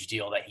the huge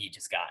deal that he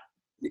just got.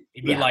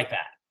 It'd be like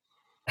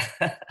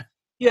that.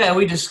 Yeah,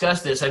 we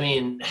discussed this. I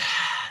mean,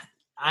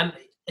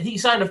 he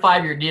signed a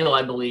 5-year deal,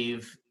 I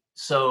believe.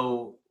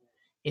 So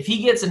if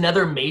he gets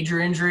another major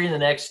injury in the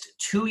next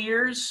 2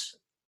 years,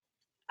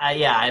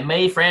 I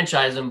may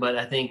franchise him, but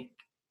I think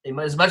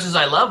as much as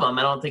I love him,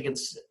 I don't think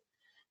it's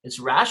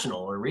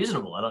rational or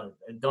reasonable. I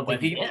don't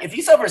think if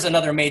he suffers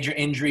another major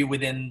injury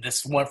within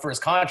this one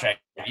first contract,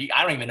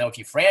 I don't even know if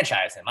you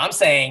franchise him. I'm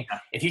saying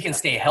if he can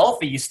stay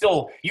healthy,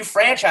 you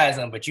franchise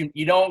him, but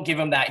you don't give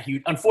him that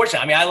huge.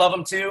 Unfortunately, I mean, I love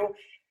him too,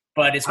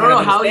 but it's one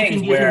of those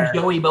things where I don't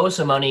know how you can give him Joey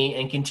Bosa money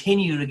and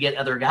continue to get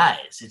other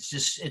guys.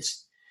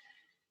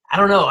 I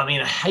don't know. I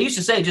mean, I used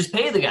to say just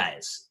pay the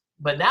guys,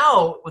 but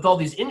now with all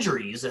these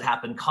injuries that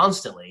happen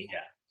constantly,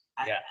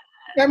 I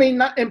don't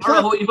know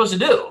what you're supposed to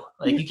do.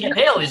 Like, you can't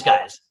pay all these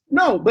guys.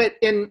 No, but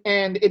and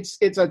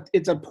it's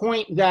a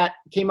point that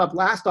came up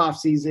last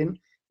offseason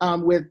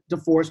with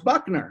DeForest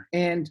Buckner.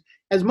 And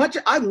as much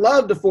I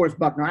love DeForest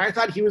Buckner, I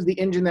thought he was the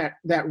engine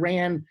that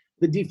ran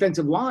the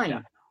defensive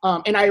line.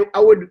 And I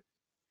would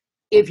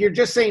if you're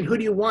just saying who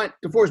do you want,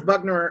 DeForest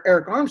Buckner or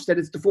Eric Armstead,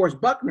 it's DeForest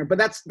Buckner. But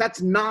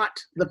that's not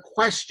the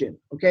question,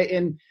 okay?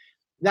 And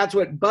that's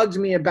what bugs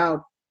me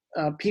about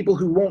people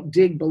who won't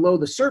dig below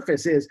the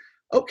surface is,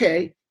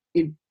 okay,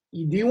 do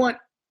you want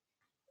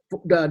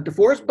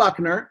DeForest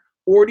Buckner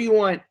or do you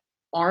want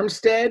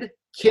Armstead,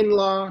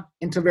 Kinlaw,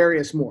 and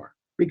Tavarius Moore?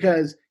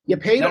 Because you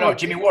paid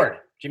Jimmy Ward.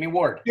 Jimmy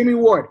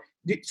Ward.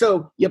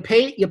 So you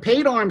paid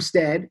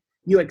Armstead,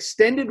 you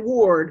extended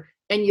Ward,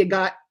 and you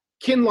got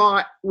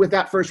Kinlaw with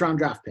that first round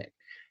draft pick.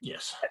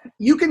 Yes.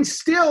 You can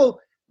still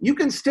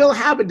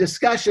have a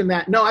discussion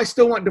that, no, I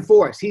still want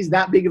DeForest. He's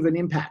that big of an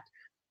impact.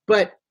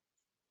 But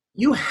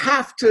you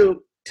have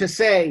to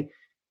say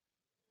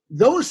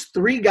those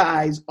three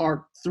guys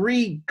are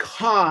three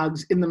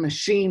cogs in the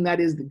machine that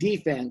is the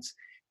defense.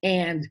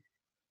 And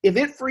if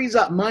it frees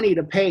up money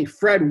to pay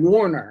Fred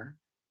Warner,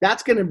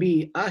 that's going to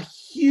be a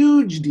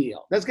huge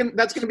deal. That's going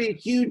to be a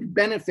huge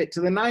benefit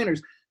to the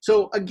Niners.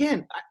 So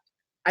again,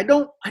 I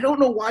don't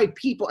know why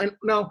people, and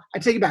no, I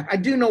take it back. I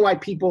do know why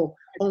people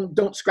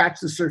don't scratch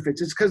the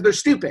surface. It's because they're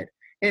stupid,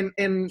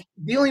 and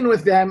dealing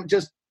with them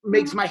just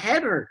makes my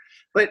head hurt.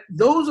 But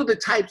those are the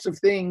types of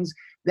things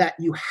that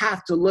you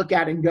have to look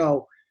at and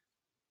go,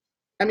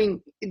 I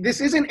mean,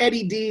 this isn't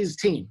Eddie D's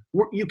team.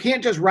 You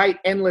can't just write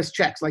endless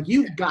checks. Like,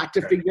 you've got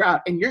to figure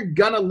out, and you're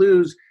going to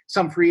lose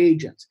some free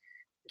agents.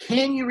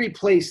 Can you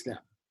replace them?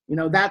 You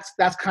know, that's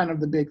kind of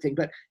the big thing.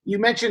 But you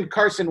mentioned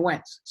Carson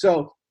Wentz.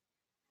 So,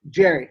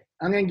 Jerry,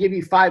 I'm going to give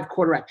you 5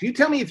 quarterbacks. You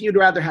tell me if you'd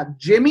rather have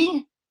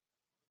Jimmy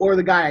or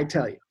the guy I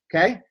tell you,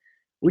 okay?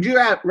 Would you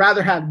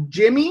rather have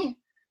Jimmy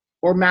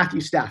or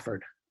Matthew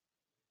Stafford?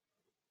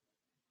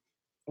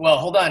 Well,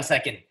 hold on a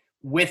second.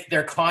 With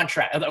their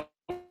contract, are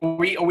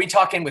we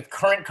talking with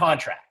current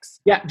contracts?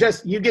 Yeah,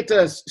 just you get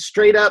to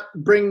straight up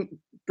bring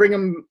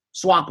them,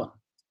 swap them.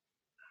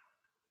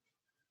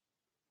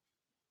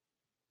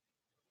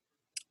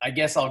 I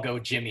guess I'll go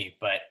Jimmy,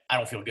 but I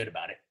don't feel good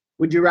about it.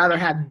 Would you rather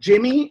have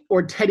Jimmy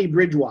or Teddy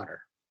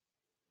Bridgewater?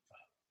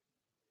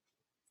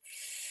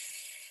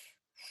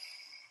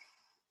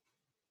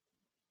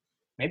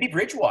 Maybe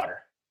Bridgewater.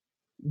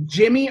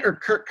 Jimmy or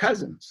Kirk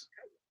Cousins?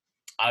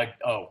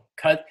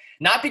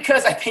 Not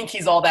because I think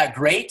he's all that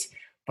great,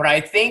 but I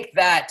think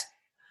that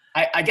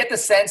I get the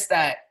sense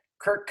that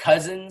Kirk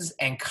Cousins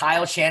and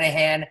Kyle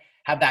Shanahan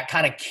have that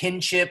kind of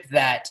kinship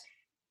that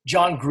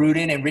John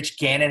Gruden and Rich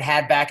Gannon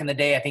had back in the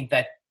day. I think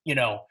that,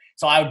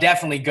 so I would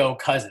definitely go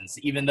Cousins,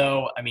 even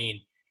though, I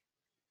mean,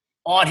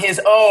 on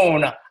his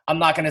own, I'm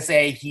not going to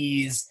say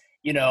he's,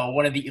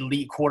 one of the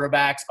elite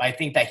quarterbacks, but I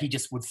think that he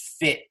just would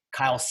fit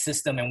Kyle's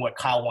system and what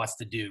Kyle wants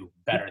to do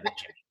better than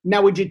Jimmy.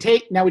 Now, would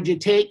you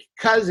take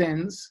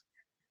Cousins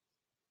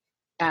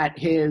at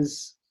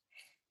his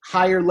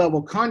higher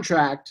level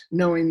contract,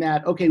 knowing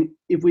that, okay,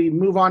 if we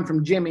move on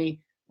from Jimmy,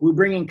 we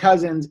bring in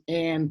Cousins,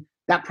 and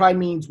that probably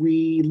means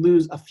we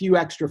lose a few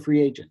extra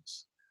free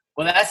agents?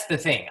 Well, that's the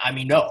thing. I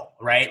mean, no,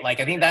 right? Like,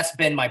 I think that's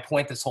been my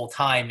point this whole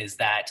time, is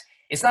that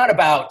it's not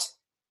about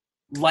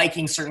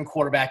liking certain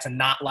quarterbacks and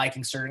not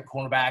liking certain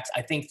quarterbacks.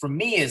 I think for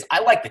me is I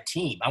like the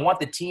team. I want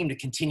the team to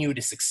continue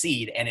to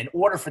succeed. And in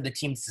order for the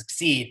team to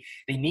succeed,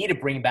 they need to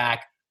bring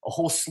back a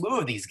whole slew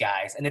of these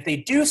guys. And if they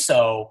do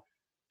so,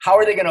 how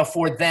are they going to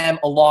afford them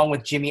along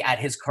with Jimmy at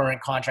his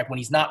current contract when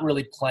he's not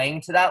really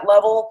playing to that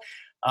level?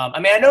 I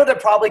mean, I know they're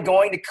probably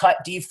going to cut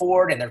D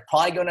Ford, and they're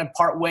probably going to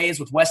part ways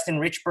with Weston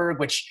Richburg,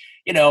 which,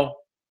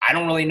 I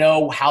don't really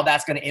know how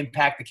that's going to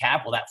impact the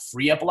cap. Will that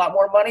free up a lot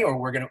more money, or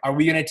are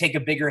we going to take a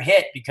bigger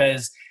hit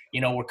because,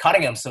 we're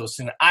cutting them so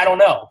soon? I don't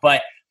know.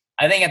 But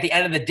I think at the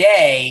end of the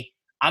day,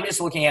 I'm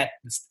just looking at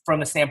this from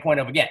the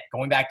standpoint of, again,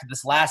 going back to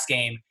this last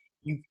game,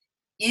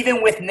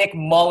 even with Nick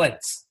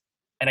Mullins,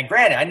 and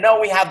granted, I know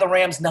we have the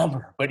Rams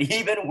number, but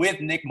even with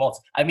Nick Mullins,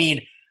 I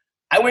mean,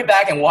 I went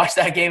back and watched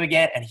that game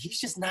again, and he's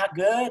just not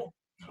good.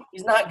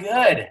 He's not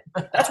good.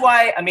 That's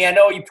why, I mean, I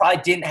know you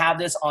probably didn't have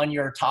this on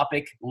your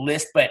topic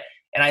list,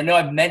 and I know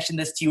I've mentioned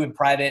this to you in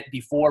private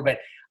before, but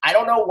I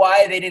don't know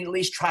why they didn't at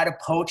least try to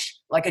poach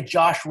like a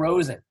Josh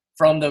Rosen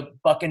from the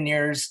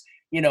Buccaneers,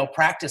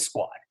 practice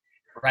squad,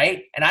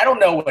 right? And I don't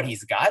know what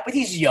he's got, but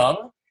he's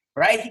young,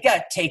 right? He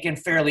got taken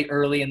fairly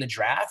early in the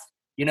draft,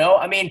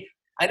 I mean,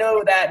 I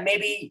know that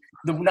maybe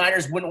the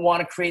Niners wouldn't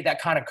want to create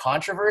that kind of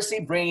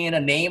controversy, bringing in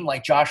a name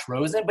like Josh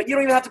Rosen, but you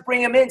don't even have to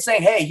bring him in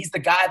saying, hey, he's the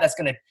guy that's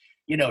going to,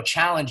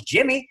 challenge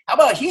Jimmy. How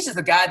about he's just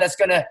the guy that's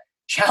going to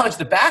challenge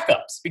the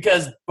backups,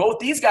 because both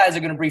these guys are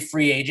going to be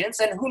free agents,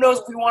 and who knows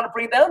if we want to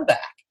bring them back.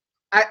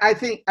 I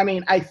think,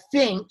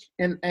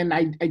 and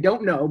I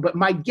don't know, but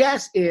my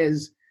guess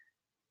is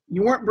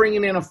you weren't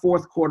bringing in a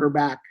fourth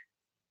quarterback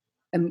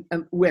and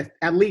with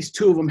at least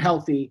 2 of them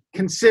healthy,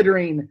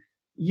 considering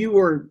you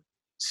were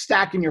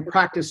stacking your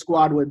practice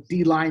squad with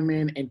D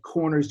linemen and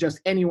corners, just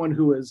anyone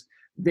who was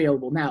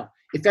available. Now,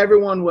 if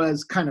everyone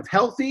was kind of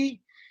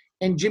healthy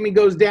and Jimmy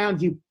goes down,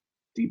 do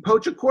you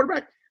poach a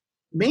quarterback?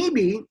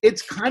 Maybe.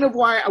 It's kind of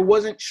why I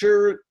wasn't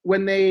sure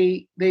when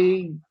they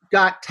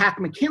got Tack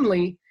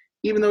McKinley,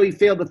 even though he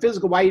failed the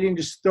physical, why you didn't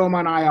just throw him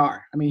on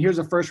IR. I mean, here's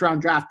a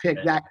first-round draft pick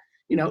that,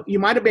 you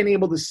might have been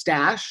able to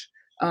stash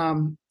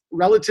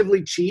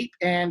relatively cheap.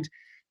 And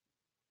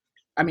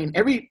I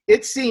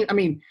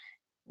mean,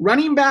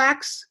 running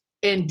backs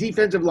and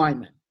defensive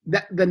linemen,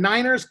 the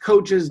Niners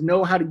coaches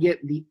know how to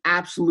get the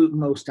absolute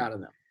most out of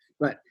them.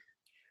 But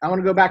I want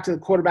to go back to the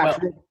quarterback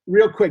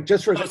real quick,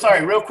 just for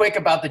real quick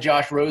about the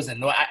Josh Rosen.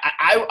 No,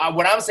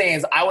 what I'm saying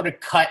is I would have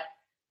cut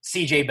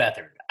C.J.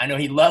 Beathard. I know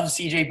he loves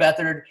C.J.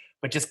 Beathard,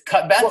 but just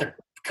cut Beathard.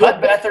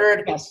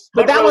 Beathard, yes.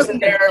 put Rosen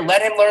there,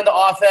 let him learn the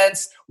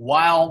offense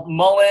while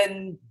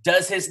Mullen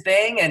does his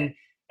thing. And,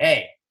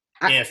 hey,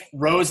 if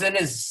Rosen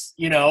is,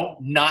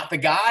 not the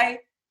guy,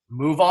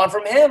 move on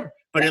from him.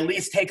 But at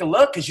least take a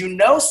look because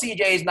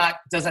CJ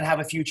doesn't have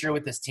a future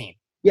with this team.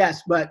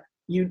 Yes, but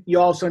you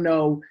also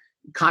know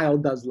Kyle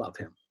does love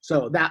him.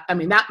 So that's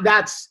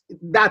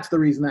the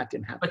reason that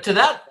didn't happen. But to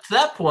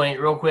that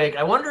point, real quick,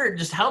 I wonder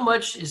just how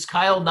much is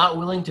Kyle not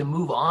willing to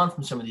move on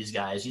from some of these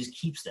guys? He just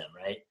keeps them,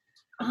 right?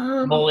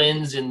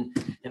 Mullins and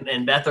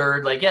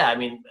Beathard,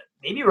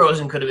 maybe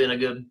Rosen could have been a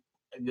good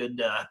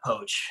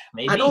poach.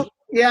 Maybe. I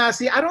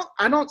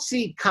don't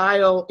see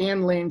Kyle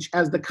and Lynch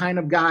as the kind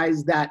of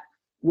guys that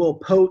will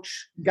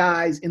poach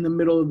guys in the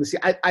middle of the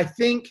season. I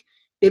think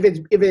if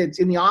it's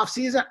in the off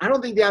season, I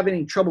don't think they have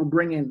any trouble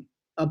bringing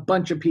a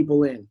bunch of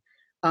people in.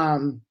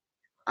 Some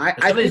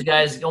of these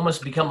guys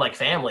almost become like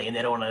family, and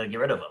they don't want to get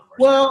rid of them.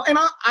 Well, and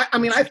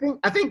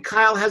I think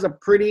Kyle has a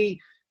pretty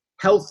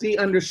healthy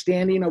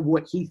understanding of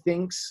what he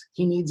thinks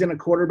he needs in a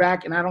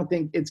quarterback, and I don't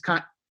think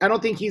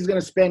he's going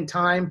to spend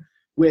time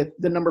with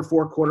the number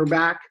 4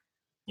 quarterback.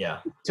 Yeah.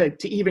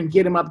 To even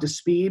get him up to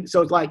speed.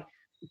 So it's like,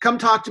 come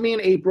talk to me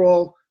in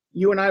April.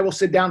 You and I will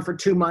sit down for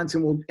 2 months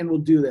and we'll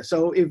do this.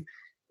 So if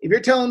you're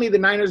telling me the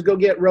Niners go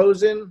get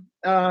Rosen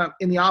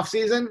in the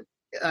offseason,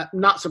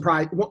 not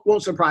surprised,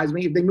 won't surprise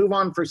me. If they move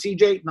on for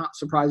CJ, not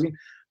surprising.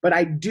 But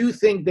I do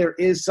think there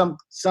is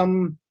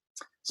something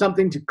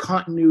to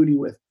continuity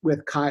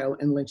with Kyle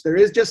and Lynch. There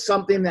is just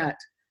something that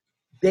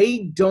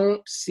they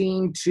don't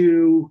seem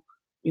to,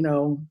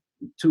 to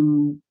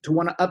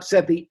want to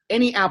upset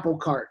any apple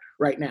cart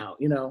right now,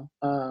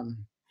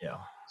 Yeah.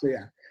 So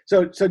yeah.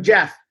 So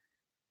Jeff,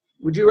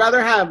 would you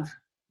rather have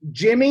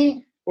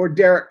Jimmy or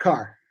Derek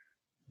Carr?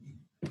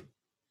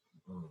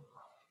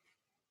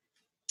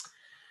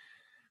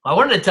 I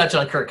wanted to touch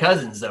on Kirk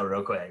Cousins though,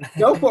 real quick.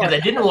 Go for it. I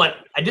didn't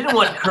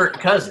want Kirk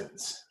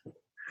Cousins,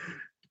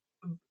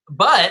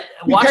 but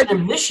watching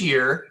him this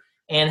year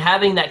and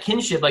having that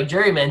kinship, like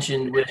Jerry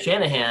mentioned with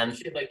Shanahan,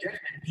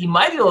 he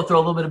might be able to throw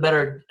a little bit of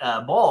better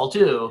ball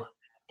too,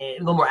 a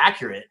little more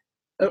accurate.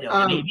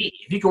 Maybe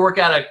if you could work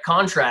out a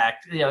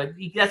contract,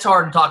 that's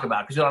hard to talk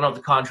about because we don't know what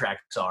the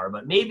contracts are.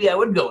 But maybe I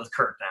would go with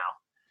Kirk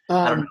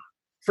now. I don't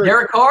know.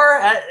 Derek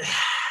Carr,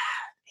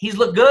 he's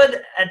looked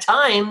good at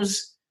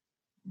times,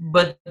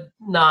 but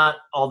not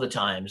all the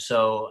time.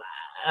 So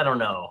I don't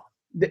know.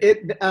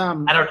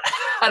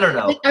 I don't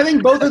know. I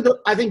think both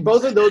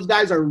of those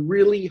guys are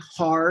really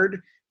hard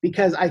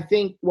because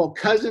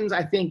Cousins,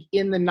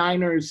 in the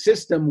Niners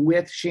system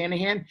with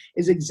Shanahan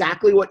is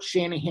exactly what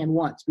Shanahan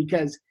wants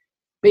because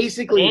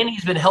basically, and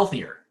he's been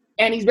healthier.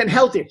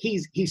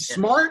 He's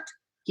smart.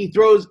 He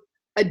throws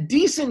a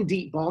decent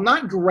deep ball,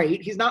 not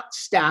great. He's not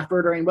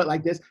Stafford or anybody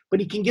like this, but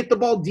he can get the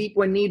ball deep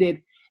when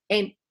needed.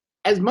 And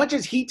as much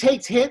as he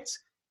takes hits,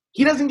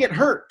 he doesn't get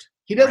hurt.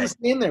 He doesn't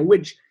stay in there,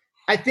 which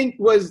I think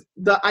was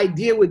the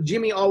idea with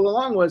Jimmy all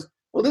along was,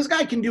 well, this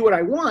guy can do what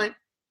I want,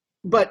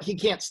 but he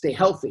can't stay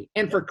healthy.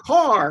 And for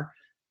Carr,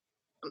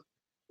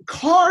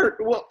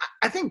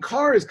 I think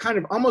Carr is kind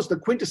of almost the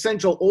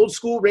quintessential old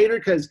school Raider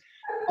because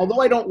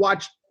although I don't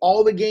watch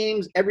all the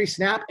games every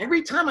snap,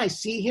 every time I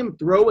see him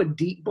throw a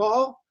deep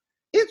ball,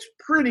 it's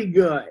pretty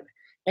good.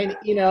 And,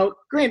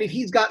 granted,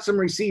 he's got some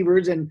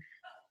receivers and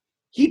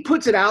he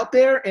puts it out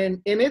there and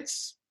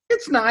it's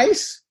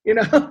nice,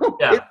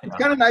 Yeah, it's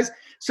kind of nice.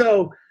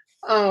 So,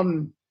 but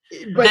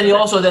then he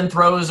also then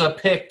throws a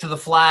pick to the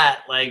flat,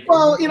 like,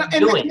 well, and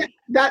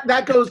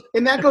that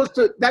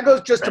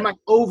goes just to my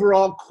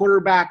overall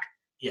quarterback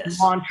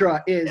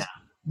mantra is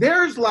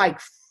there's like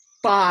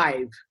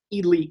 5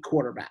 elite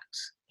quarterbacks.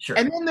 Sure.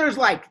 And then there's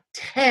like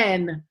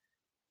 10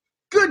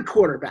 good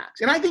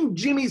quarterbacks. And I think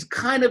Jimmy's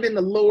kind of in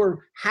the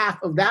lower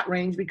half of that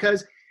range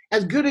because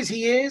as good as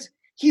he is,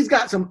 he's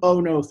got some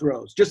oh-no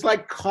throws, just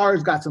like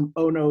Carr's got some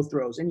oh-no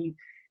throws.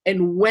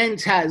 And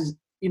Wentz has,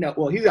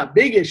 he's got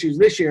big issues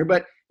this year,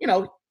 but,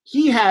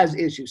 he has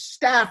issues.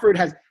 Stafford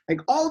has,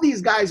 like all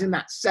these guys in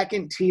that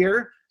second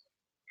tier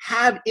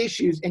have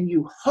issues. And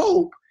you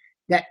hope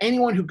that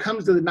anyone who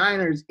comes to the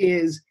Niners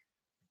is,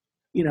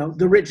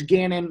 the Rich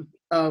Gannon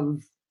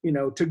of,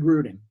 to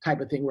Gruden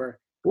type of thing where,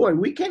 boy,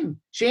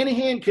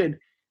 Shanahan could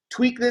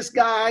tweak this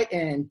guy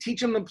and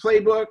teach him the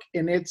playbook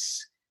and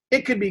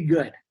it could be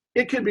good.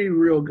 It could be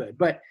real good,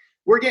 but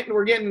we're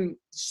getting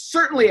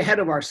certainly ahead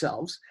of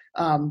ourselves.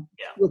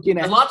 Looking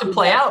at a lot to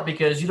play out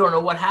because you don't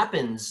know what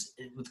happens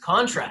with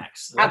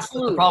contracts. That's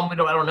Absolutely. The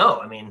problem. I don't know.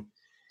 I mean,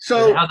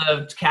 so how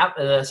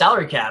the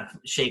salary cap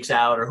shakes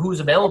out, or who's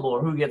available,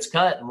 or who gets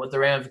cut, and what the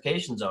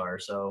ramifications are.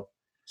 So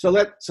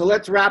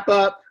let's wrap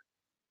up.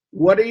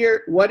 What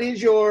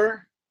is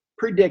your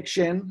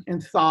prediction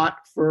and thought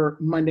for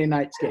Monday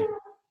night's game?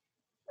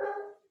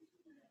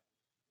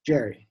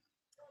 Jerry.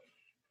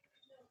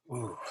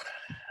 Ooh.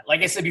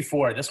 Like I said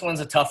before, this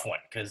one's a tough one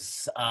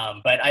because,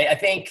 but I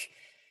think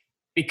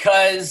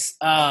because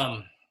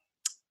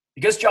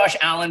Josh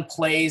Allen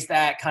plays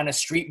that kind of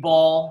street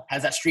ball,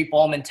 has that street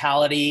ball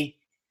mentality.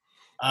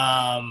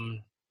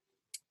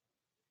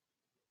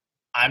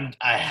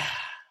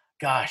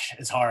 Gosh,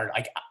 it's hard.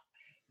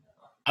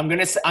 I'm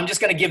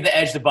just gonna give the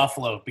edge to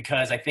Buffalo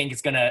because I think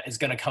it's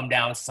gonna come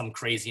down to some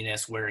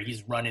craziness where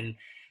he's running.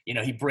 You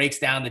know, he breaks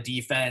down the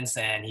defense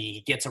and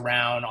he gets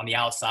around on the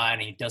outside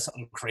and he does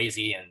something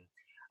crazy and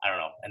I don't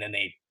know. And then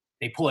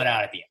they pull it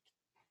out at the end.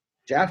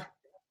 Jeff?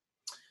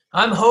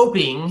 I'm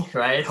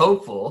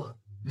hopeful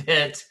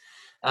that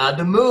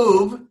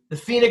the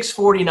Phoenix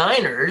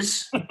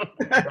 49ers,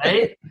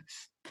 right?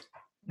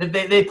 That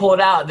they pull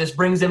it out. This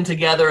brings them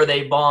together.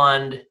 They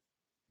bond.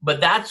 But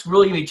that's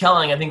really going to be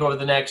telling, I think, over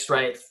the next,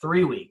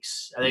 3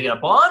 weeks. Are they going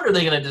to bond or are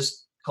they going to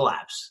just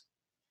collapse,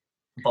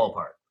 fall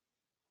apart?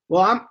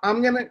 Well,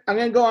 I'm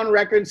gonna go on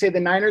record and say the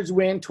Niners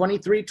win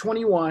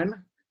 23-21.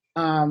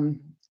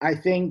 I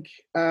think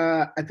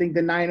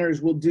the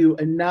Niners will do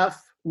enough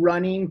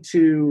running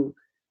to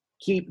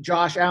keep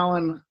Josh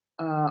Allen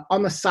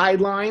on the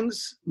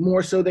sidelines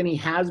more so than he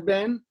has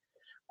been,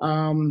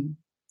 and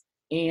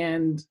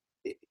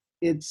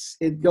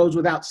it goes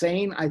without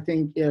saying. I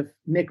think if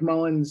Nick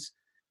Mullins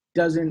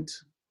doesn't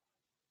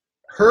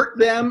hurt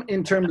them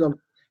in terms of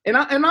and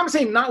I'm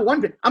saying not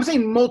one bit. I'm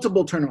saying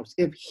multiple turnovers.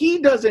 If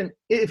he isn't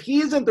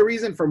the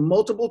reason for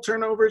multiple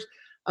turnovers,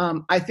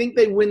 I think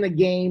they win the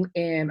game,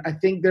 and I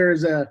think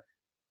there's a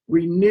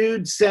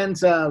renewed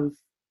sense of,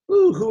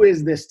 who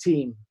is this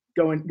team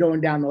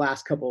going down the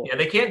last couple? Yeah,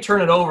 they can't turn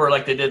it over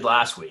like they did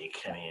last week.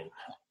 I mean,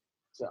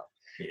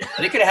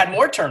 they could have had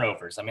more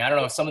turnovers. I mean, I don't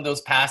know if some of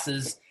those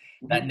passes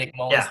that Nick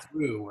Mullins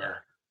threw were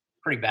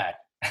pretty bad.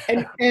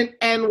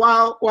 and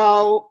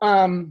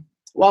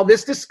while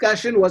this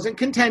discussion wasn't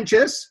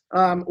contentious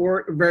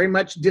or very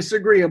much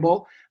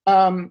disagreeable,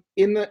 in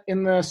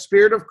the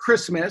spirit of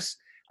Christmas,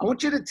 I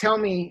want you to tell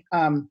me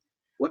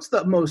what's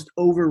the most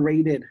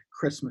overrated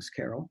Christmas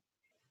carol?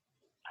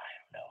 I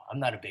don't know. I'm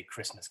not a big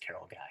Christmas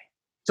carol guy.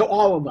 So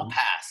all of them. I'll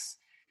pass.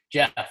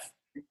 Jeff.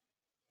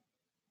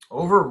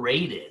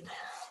 Overrated.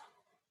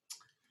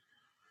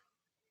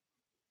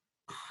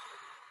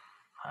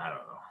 I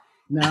don't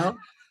know.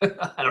 No?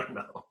 I don't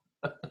know.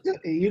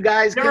 You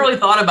guys never really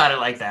thought about it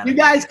like that. You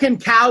guys can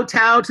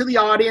kowtow to the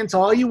audience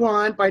all you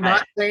want by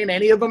not saying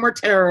any of them are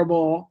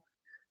terrible.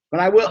 But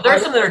I will.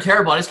 There's some that are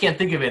terrible. I just can't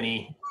think of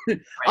any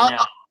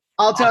now.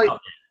 I'll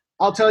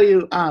tell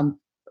you.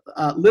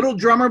 Little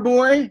Drummer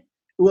Boy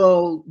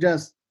will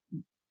just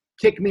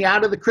kick me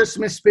out of the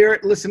Christmas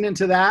spirit listening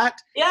to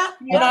that. Yeah,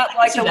 you're not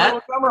like the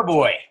Little Drummer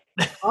Boy.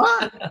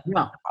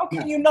 No. How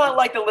can you not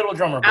like the Little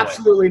Drummer Boy?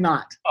 Absolutely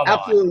not.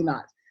 Absolutely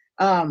not.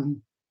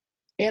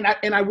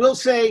 And I will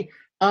say,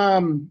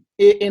 and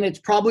it's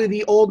probably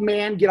the old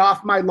man get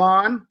off my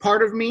lawn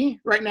part of me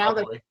right now.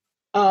 Probably.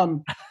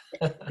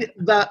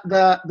 That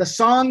the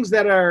songs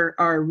that are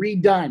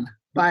redone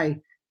by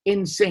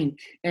NSYNC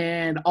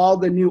and all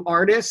the new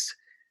artists,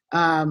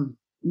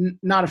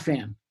 not a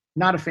fan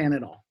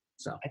at all.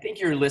 So I think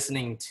you're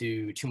listening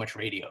to too much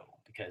radio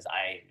because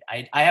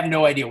I have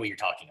no idea what you're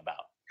talking about.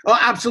 Oh,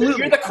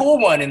 absolutely. You're the cool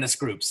one in this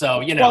group,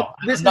 so I'm not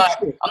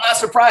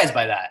surprised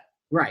by that.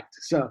 Right.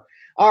 So.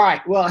 All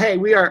right. Well, hey,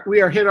 we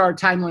are hit our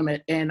time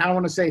limit, and I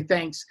want to say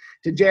thanks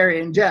to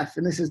Jerry and Jeff.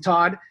 And this is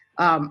Todd.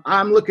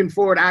 I'm looking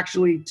forward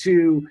actually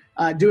to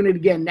doing it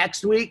again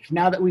next week.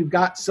 Now that we've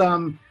got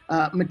some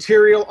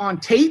material on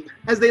tape,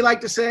 as they like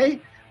to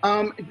say,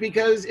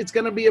 because it's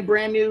going to be a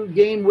brand new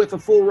game with a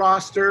full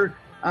roster,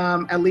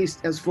 at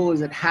least as full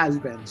as it has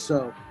been.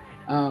 So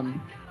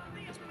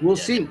we'll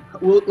see.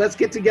 Let's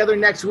get together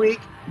next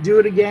week, do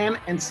it again,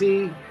 and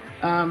see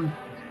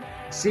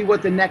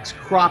what the next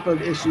crop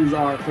of issues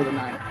are for the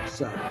Niners.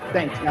 So,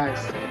 thanks, guys.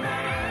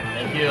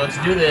 Thank you. Let's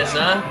do this,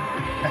 huh?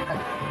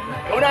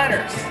 Go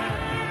Niners!